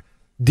York,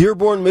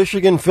 Dearborn,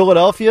 Michigan,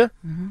 Philadelphia.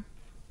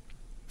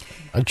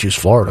 I'd choose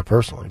Florida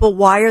personally. But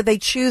why are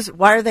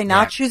they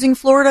not choosing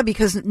Florida?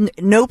 Because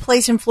no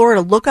place in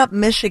Florida. Look up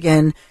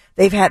Michigan.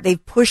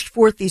 They've pushed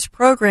forth these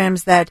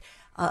programs that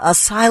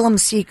asylum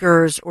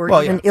seekers or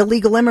even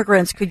illegal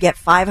immigrants could get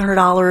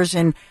 $500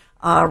 in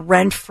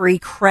rent-free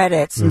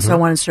credits and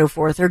so on and so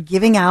forth. They're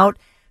doling out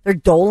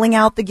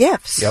the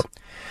gifts. Yep.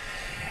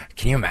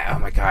 Can you imagine? Oh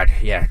my God.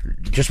 Yeah.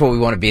 Just what we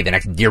want to be, the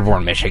next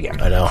Dearborn,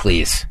 Michigan. I know.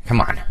 Please. Come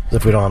on.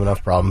 If we don't have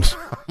enough problems.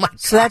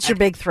 So that's your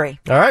big 3.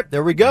 All right.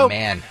 There we go.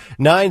 Man.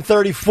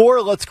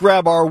 9:34. Let's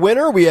grab our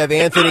winner. We have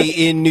Anthony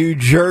in New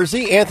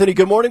Jersey. Anthony,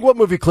 good morning. What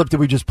movie clip did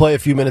we just play a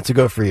few minutes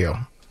ago for you?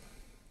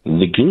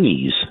 The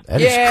Goonies.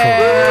 That is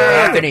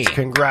correct. Anthony.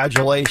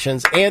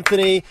 Congratulations,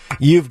 Anthony.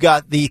 You've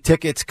got the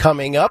tickets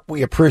coming up.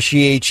 We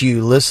appreciate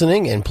you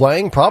listening and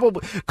playing.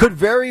 Probably could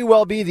very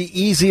well be the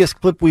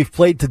easiest clip we've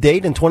played to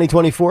date in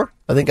 2024.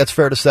 I think that's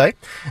fair to say.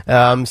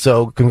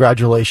 So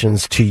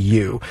congratulations to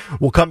you.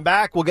 We'll come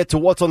back. We'll get to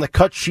what's on the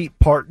cut sheet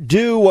part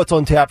 2, what's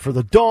on tap for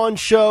the Dawn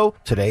Show,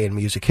 today in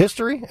music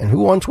history, and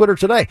who on Twitter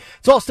today.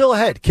 It's all still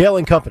ahead. Kale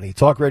and Company,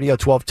 Talk Radio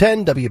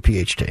 1210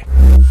 WPHT.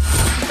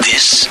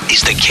 This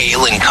is the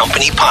Kale and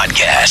Company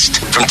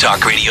podcast from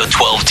Talk Radio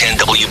 1210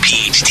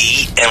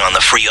 WPHT and on the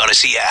free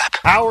Odyssey app.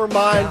 Our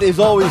mind is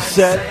always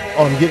set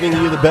on giving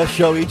you the best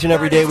show each and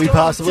every day we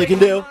possibly can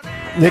do.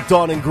 Nick,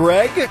 Dawn, and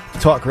Greg,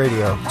 Talk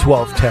Radio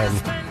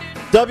 1210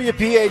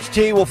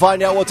 WPHT. We'll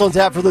find out what's on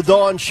tap for the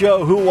Dawn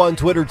Show, who on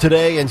Twitter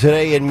today, and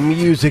today in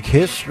music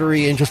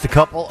history in just a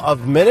couple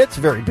of minutes.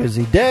 Very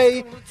busy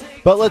day.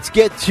 But let's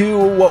get to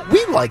what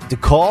we like to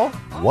call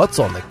What's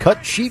on the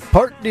Cut Sheet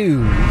Part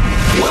 2.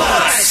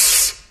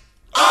 What's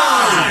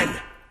on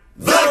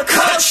the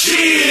cut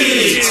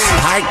sheet?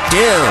 Part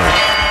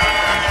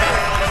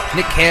 2.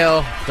 Nick,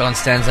 Kale, Dawn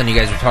Stenson, you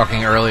guys were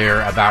talking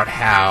earlier about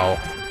how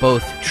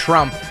both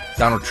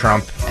Donald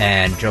Trump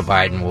and Joe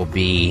Biden will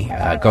be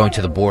going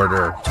to the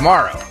border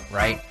tomorrow,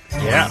 right?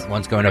 Yeah.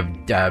 One's going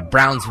to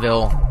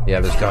Brownsville, the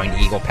other's going to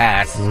Eagle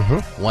Pass.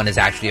 Mm-hmm. One is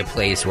actually a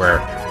place where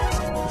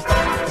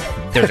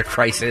there's a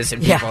crisis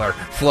and people are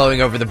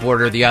flowing over the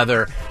border. The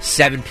other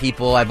 7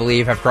 people, I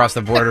believe, have crossed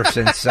the border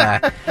since.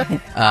 But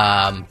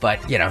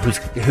you know,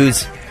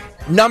 who's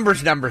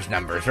numbers,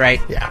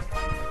 right? Yeah.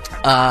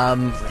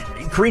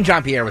 Karine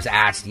Jean-Pierre was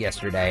asked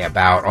yesterday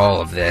about all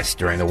of this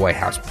during the White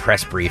House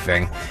press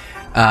briefing.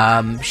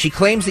 She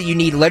claims that you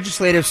need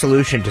legislative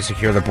solution to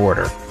secure the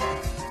border.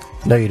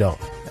 No, you don't.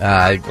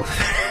 That's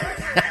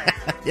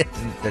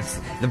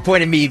the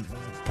point of me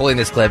pulling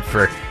this clip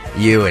for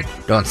you and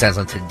Dawn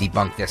Stenson to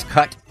debunk this.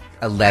 Cut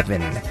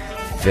 11,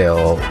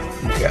 Phil,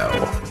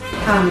 go.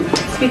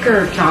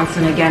 Speaker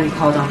Johnson again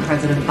called on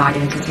President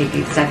Biden to take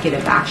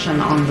executive action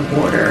on the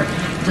border.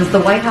 Does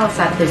the White House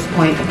at this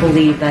point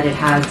believe that it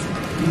has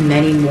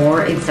many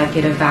more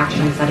executive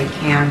actions that it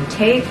can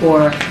take,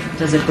 or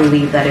does it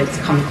believe that it's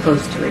come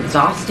close to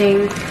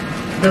exhausting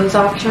those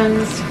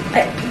options?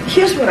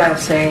 Here's what I'll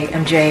say,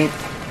 MJ.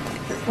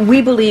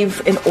 We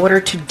believe in order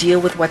to deal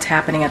with what's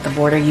happening at the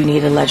border, you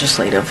need a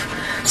legislative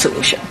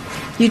solution.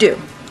 You do.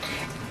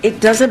 It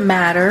doesn't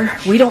matter.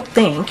 We don't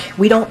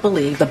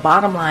believe, the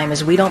bottom line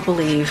is we don't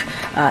believe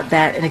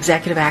that an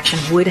executive action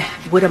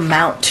would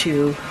amount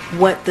to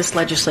what this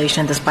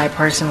legislation, this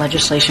bipartisan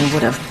legislation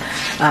would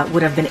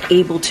have been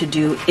able to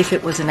do if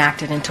it was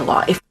enacted into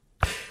law.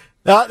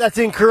 That's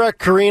incorrect,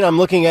 Karine. I'm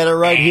looking at it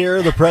right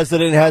here. The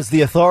president has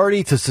the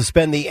authority to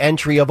suspend the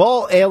entry of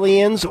all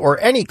aliens or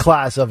any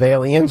class of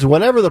aliens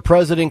whenever the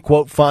president,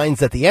 quote,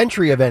 finds that the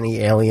entry of any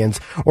aliens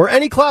or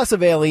any class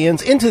of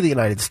aliens into the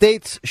United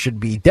States should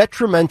be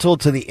detrimental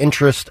to the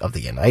interest of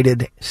the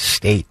United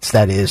States.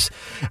 That is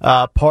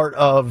part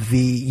of the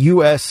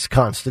U.S.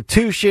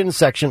 Constitution,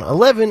 Section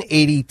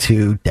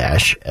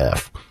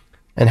 1182-F.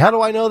 And how do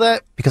I know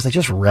that? Because I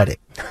just read it.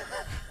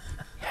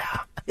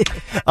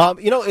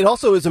 It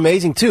also is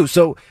amazing, too.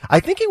 So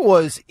I think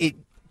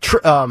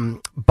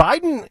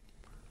Biden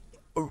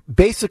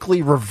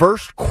basically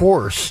reversed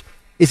course.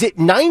 Is it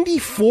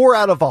 94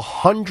 out of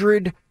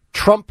 100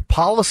 Trump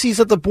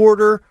policies at the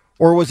border,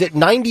 or was it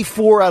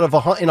 94 out of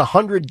in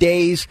 100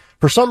 days?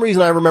 For some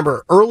reason, I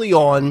remember early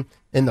on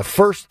in the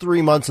first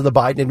 3 months of the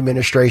Biden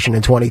administration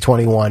in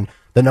 2021,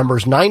 the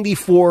numbers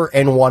 94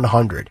 and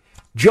 100.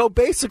 Joe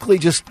basically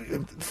just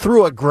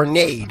threw a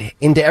grenade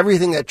into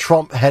everything that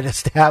Trump had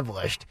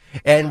established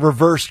and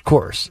reversed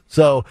course.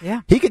 So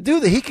he could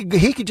do that.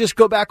 He could just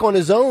go back on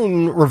his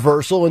own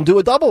reversal and do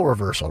a double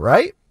reversal,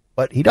 right?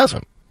 But he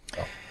doesn't.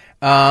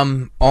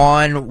 On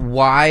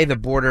why the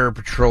Border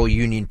Patrol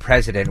Union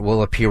president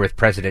will appear with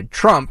President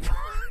Trump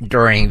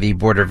during the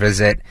border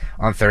visit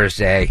on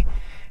Thursday,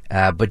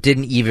 but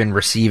didn't even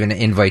receive an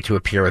invite to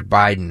appear with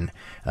Biden.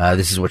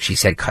 This is what she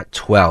said. Cut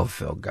 12,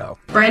 Phil, go.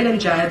 Brandon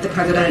Judd, the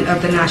president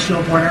of the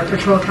National Border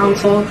Patrol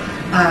Council,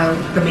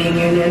 the main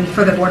union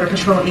for the Border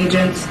Patrol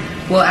agents,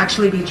 will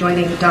actually be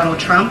joining Donald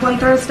Trump on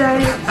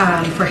Thursday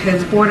for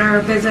his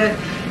border visit.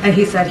 And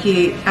he said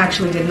he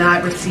actually did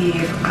not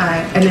receive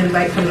an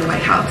invite from the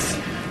White House.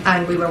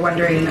 And we were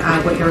wondering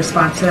what your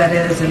response to that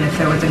is and if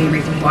there was any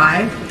reason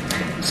why.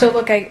 So,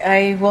 look,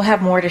 I will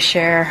have more to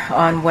share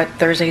on what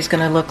Thursday is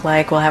going to look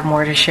like. We'll have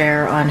more to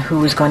share on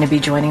who is going to be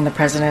joining the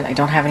president. I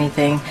don't have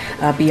anything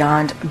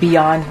beyond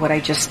what I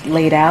just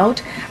laid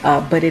out,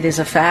 but it is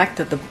a fact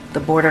that the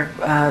Border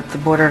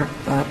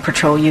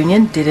Patrol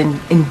Union did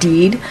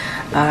indeed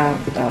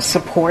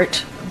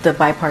support the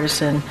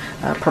bipartisan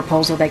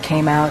proposal that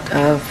came out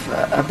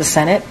of the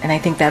Senate, and I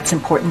think that's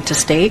important to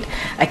state.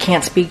 I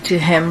can't speak to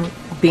him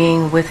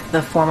being with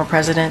the former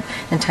president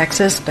in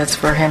Texas. That's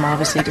for him,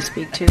 obviously, to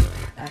speak to.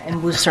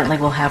 And we certainly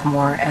will have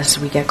more as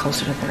we get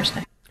closer to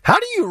Thursday. How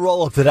do you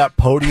roll up to that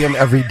podium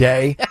every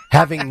day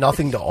having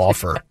nothing to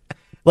offer?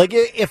 Like,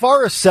 if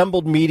our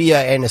assembled media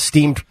and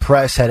esteemed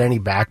press had any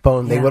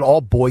backbone, they would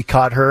all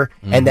boycott her,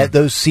 and that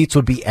those seats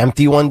would be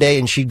empty one day,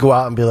 and she'd go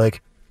out and be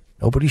like,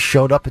 nobody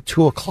showed up at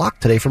 2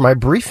 o'clock today for my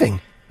briefing.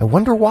 I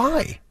wonder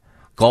why.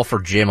 Golfer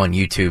Jim on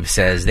YouTube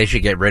says they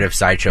should get rid of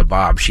Sideshow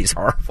Bob. She's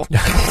horrible.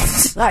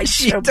 Sideshow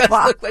She does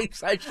Bob. look like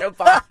Sideshow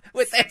Bob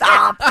with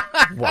Stop.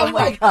 Oh,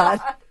 my God.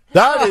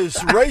 That is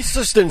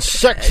racist and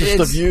sexist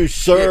of you,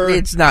 sir.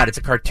 It's not. It's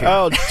a cartoon.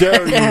 How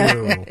dare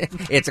you?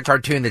 It's a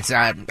cartoon that's,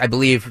 I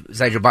believe,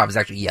 Sideshow Bob is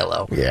actually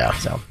yellow. Yeah.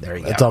 So, there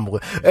you That's go.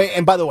 unbelievable.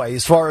 And by the way,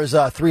 as far as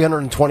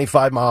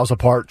 325 miles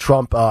apart,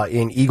 Trump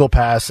in Eagle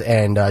Pass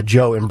and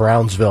Joe in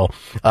Brownsville,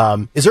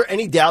 is there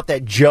any doubt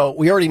that Joe,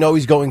 we already know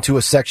he's going to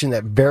a section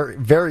that very,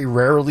 very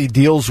rarely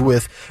deals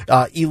with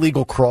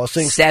illegal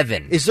crossing.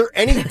 7. Is there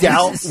any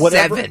doubt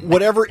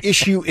whatever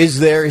issue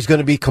is there is going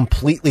to be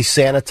completely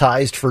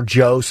sanitized for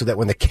Joe so that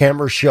when the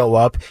cameras show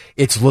up,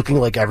 it's looking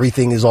like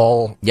everything is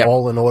all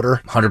in order?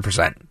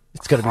 100%.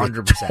 It's going to be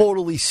 100%. A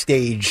totally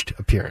staged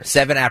appearance.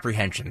 7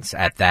 apprehensions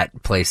at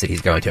that place that he's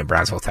going to in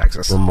Brownsville,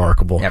 Texas.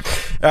 Remarkable. Yep.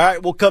 All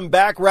right, we'll come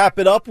back, wrap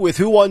it up with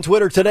Who on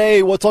Twitter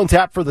today, what's on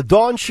tap for the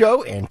Dawn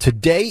Show, and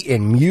today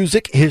in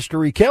music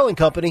history. Kale and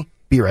Company.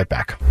 Be right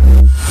back.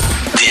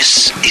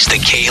 This is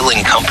the Kale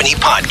and Company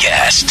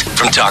podcast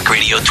from Talk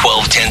Radio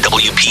 1210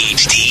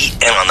 WPHT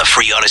and on the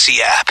free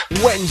Odyssey app.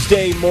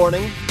 Wednesday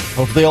morning.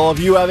 Hopefully all of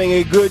you having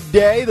a good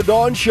day. The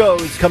Dawn Show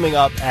is coming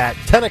up at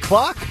 10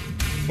 o'clock,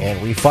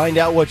 and we find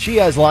out what she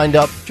has lined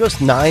up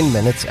just 9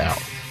 minutes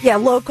out. Yeah,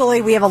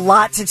 locally, we have a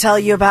lot to tell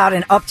you about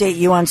and update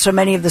you on so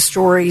many of the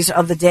stories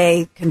of the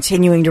day,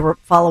 continuing to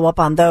follow up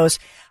on those.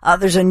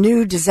 There's a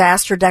new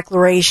disaster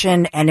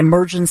declaration and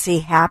emergency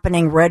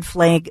happening, red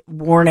flag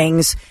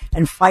warnings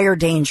and fire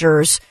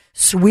dangers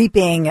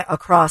sweeping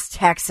across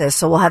Texas.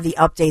 So we'll have the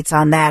updates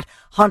on that.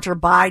 Hunter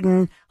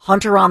Biden,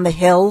 Hunter on the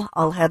Hill,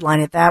 I'll headline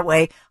it that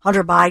way.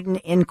 Hunter Biden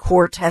in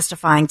court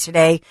testifying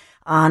today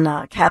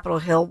on Capitol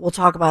Hill. We'll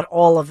talk about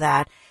all of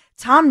that.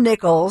 Tom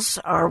Nichols,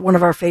 one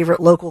of our favorite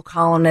local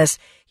columnists,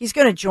 he's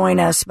going to join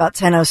us about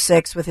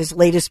 10:06 with his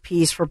latest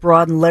piece for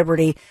Broad and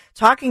Liberty,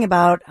 talking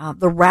about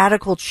the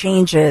radical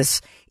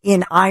changes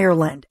in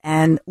Ireland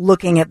and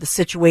looking at the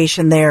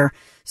situation there.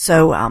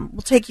 So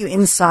we'll take you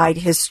inside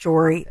his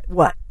story.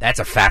 What? That's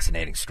a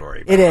fascinating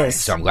story. It is.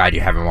 So I'm glad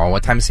you have him on.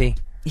 What time is he?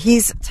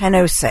 He's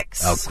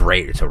 10:06. Oh,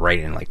 great. So right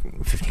in like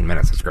 15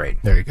 minutes. That's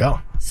great. There you go.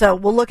 So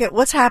we'll look at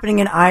what's happening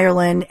in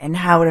Ireland and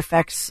how it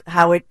affects,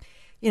 how it,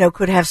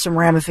 could have some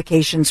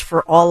ramifications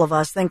for all of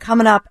us. Then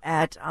coming up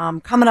at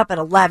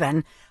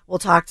 11, we'll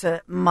talk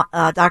to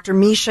Dr.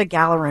 Misha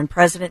Gallerin,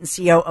 President and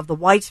CEO of the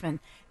Weizmann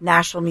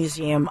National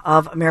Museum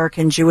of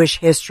American Jewish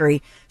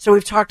History. So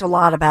we've talked a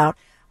lot about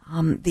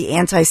the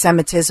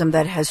anti-Semitism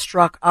that has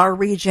struck our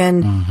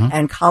region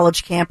and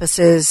college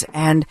campuses,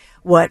 and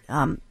what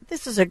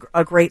this is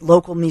a great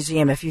local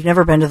museum. If you've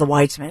never been to the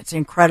Weizmann, it's an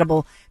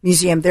incredible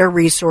museum. Their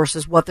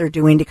resources, what they're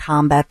doing to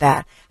combat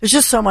that. There's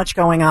just so much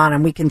going on,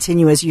 and we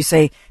continue, as you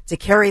say, to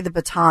carry the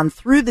baton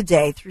through the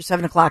day, through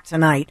 7 o'clock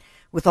tonight,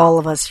 with all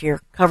of us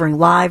here, covering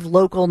live,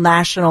 local,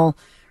 national,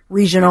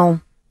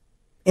 regional,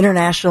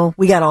 international.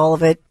 We got all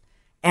of it,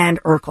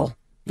 and Urkel.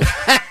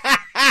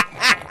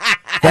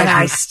 And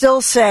I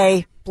still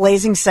say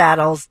Blazing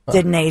Saddles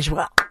didn't age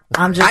well.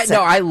 I'm just saying.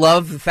 No, I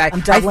love the fact.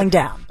 I'm doubling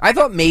down. I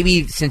thought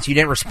maybe since you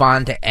didn't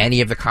respond to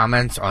any of the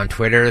comments on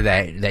Twitter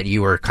that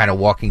you were kind of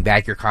walking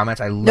back your comments.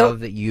 I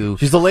love that you.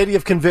 She's the lady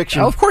of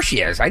conviction. Oh, of course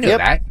she is. I know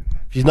that.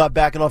 She's not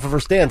backing off of her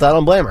stance. I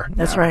don't blame her.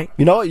 That's right.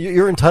 You know,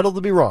 you're entitled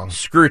to be wrong.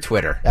 Screw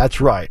Twitter. That's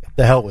right.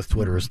 The hell with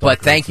Twitter. But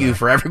thank you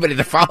for everybody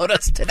that followed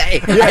us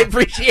today. Yeah. I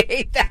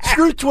appreciate that.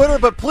 Screw Twitter,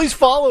 but please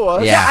follow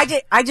us.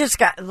 Yeah, I just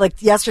got,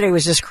 yesterday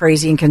was just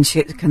crazy and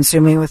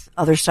consuming with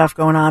other stuff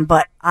going on.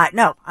 But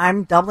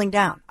I'm doubling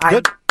down.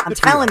 I'm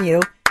telling you.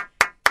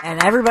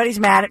 And everybody's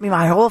mad at me.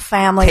 My whole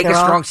family. Take a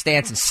strong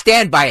stance and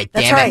stand by it.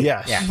 That's damn right. it.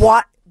 Yes.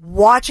 Yeah.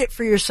 Watch it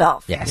for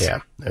yourself. Yes. Yeah.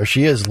 There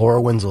she is,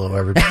 Laura Winslow,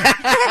 everybody.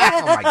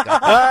 Oh, my God.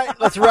 All right,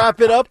 let's wrap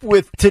it up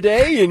with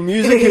Today in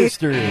Music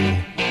History. What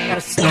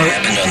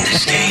happened on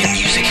this day in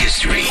music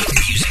history?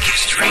 Music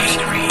history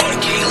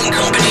on Kale and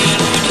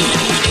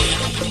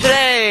Company.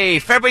 Today,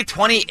 February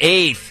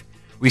 28th,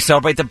 we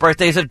celebrate the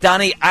birthdays of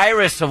Donnie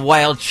Iris of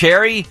Wild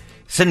Cherry,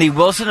 Cindy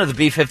Wilson of the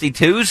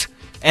B-52s,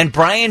 and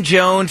Brian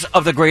Jones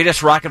of the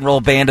greatest rock and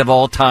roll band of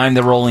all time,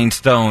 the Rolling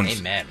Stones.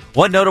 Amen.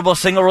 One notable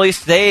single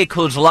released today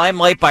includes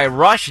Limelight by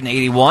Rush in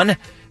 81.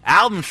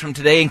 Albums from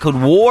today include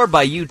War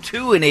by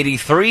U2 in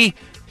 83,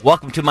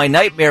 Welcome to My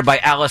Nightmare by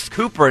Alice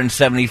Cooper in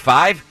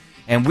 75,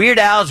 and Weird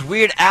Al's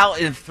Weird Al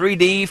in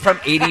 3D from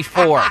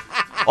 84.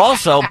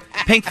 Also,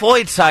 Pink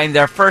Floyd signed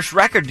their first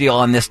record deal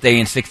on this day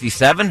in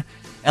 67.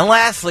 And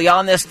lastly,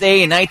 on this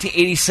day in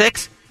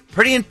 1986,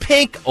 Pretty in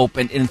Pink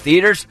opened in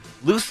theaters,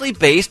 loosely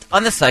based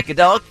on the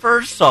psychedelic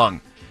Furs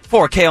song.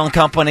 For Kale and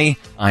Company,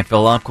 I'm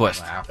Phil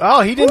Lundquist. Wow.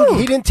 Oh, he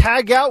didn't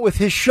tag out with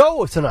his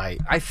show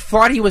tonight. I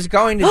thought he was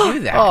going to do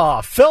that.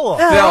 Oh,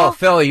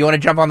 Phil, you want to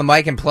jump on the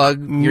mic and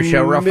plug your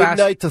show real fast?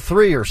 Midnight to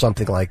 3 or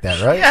something like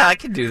that, right? Yeah, I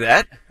can do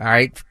that. All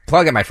right,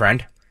 plug it, my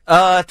friend.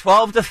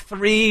 12 to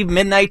 3,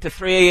 midnight to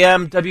 3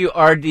 a.m.,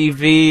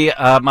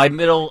 WRDV. My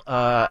middle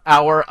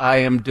hour, I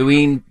am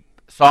doing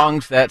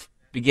songs that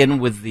begin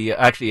with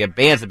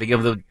bands that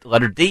begin with the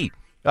letter D.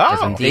 Oh,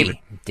 as in D.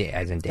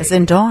 As in David. As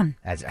in Dawn.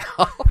 As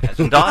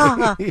in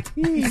Dawn. All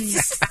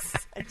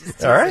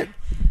right.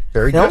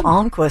 Very Bill good.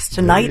 Almquist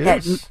tonight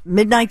at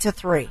midnight to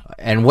 3.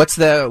 And what's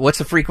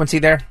the frequency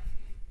there?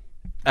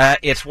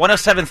 It's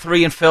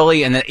 107.3 in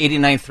Philly and then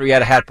 89.3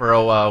 out of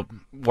Hatboro,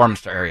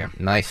 Warminster area.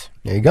 Nice.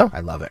 There you go. I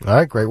love it. All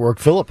right, great work,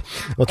 Philip.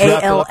 Let's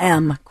wrap it up.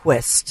 ALM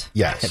Quist.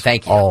 Yes.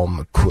 Thank you.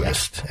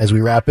 Almquist. As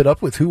we wrap it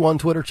up with Who on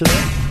Twitter today?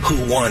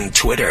 Who won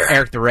Twitter?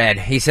 Eric the Red.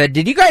 He said,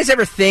 "Did you guys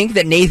ever think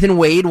that Nathan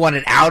Wade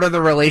wanted out of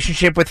the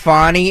relationship with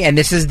Fonnie, and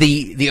this is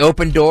the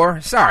open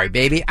door? Sorry,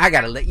 baby, I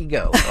gotta let you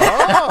go."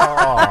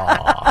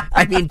 Oh.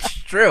 I mean, it's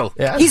true.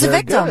 Yeah, He's a very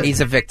victim. good.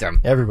 He's a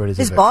victim. Everybody's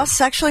a His victim. boss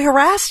sexually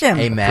harassed him.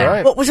 Amen.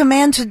 Right. What was a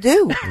man to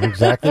do?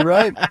 Exactly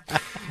right.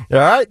 All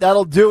right,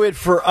 that'll do it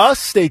for us.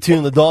 Stay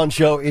tuned. The Dawn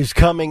Show is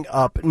coming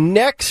up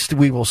next.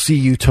 We will see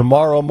you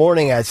tomorrow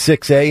morning at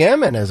 6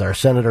 a.m. And as our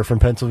senator from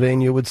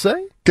Pennsylvania would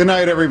say, good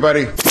night,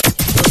 everybody.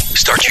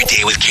 Start your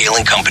day with Kale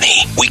and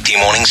Company. Weekday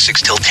mornings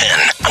 6 till 10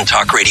 on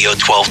Talk Radio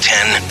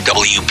 1210,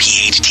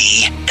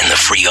 WPHT, and the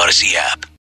free Odyssey app.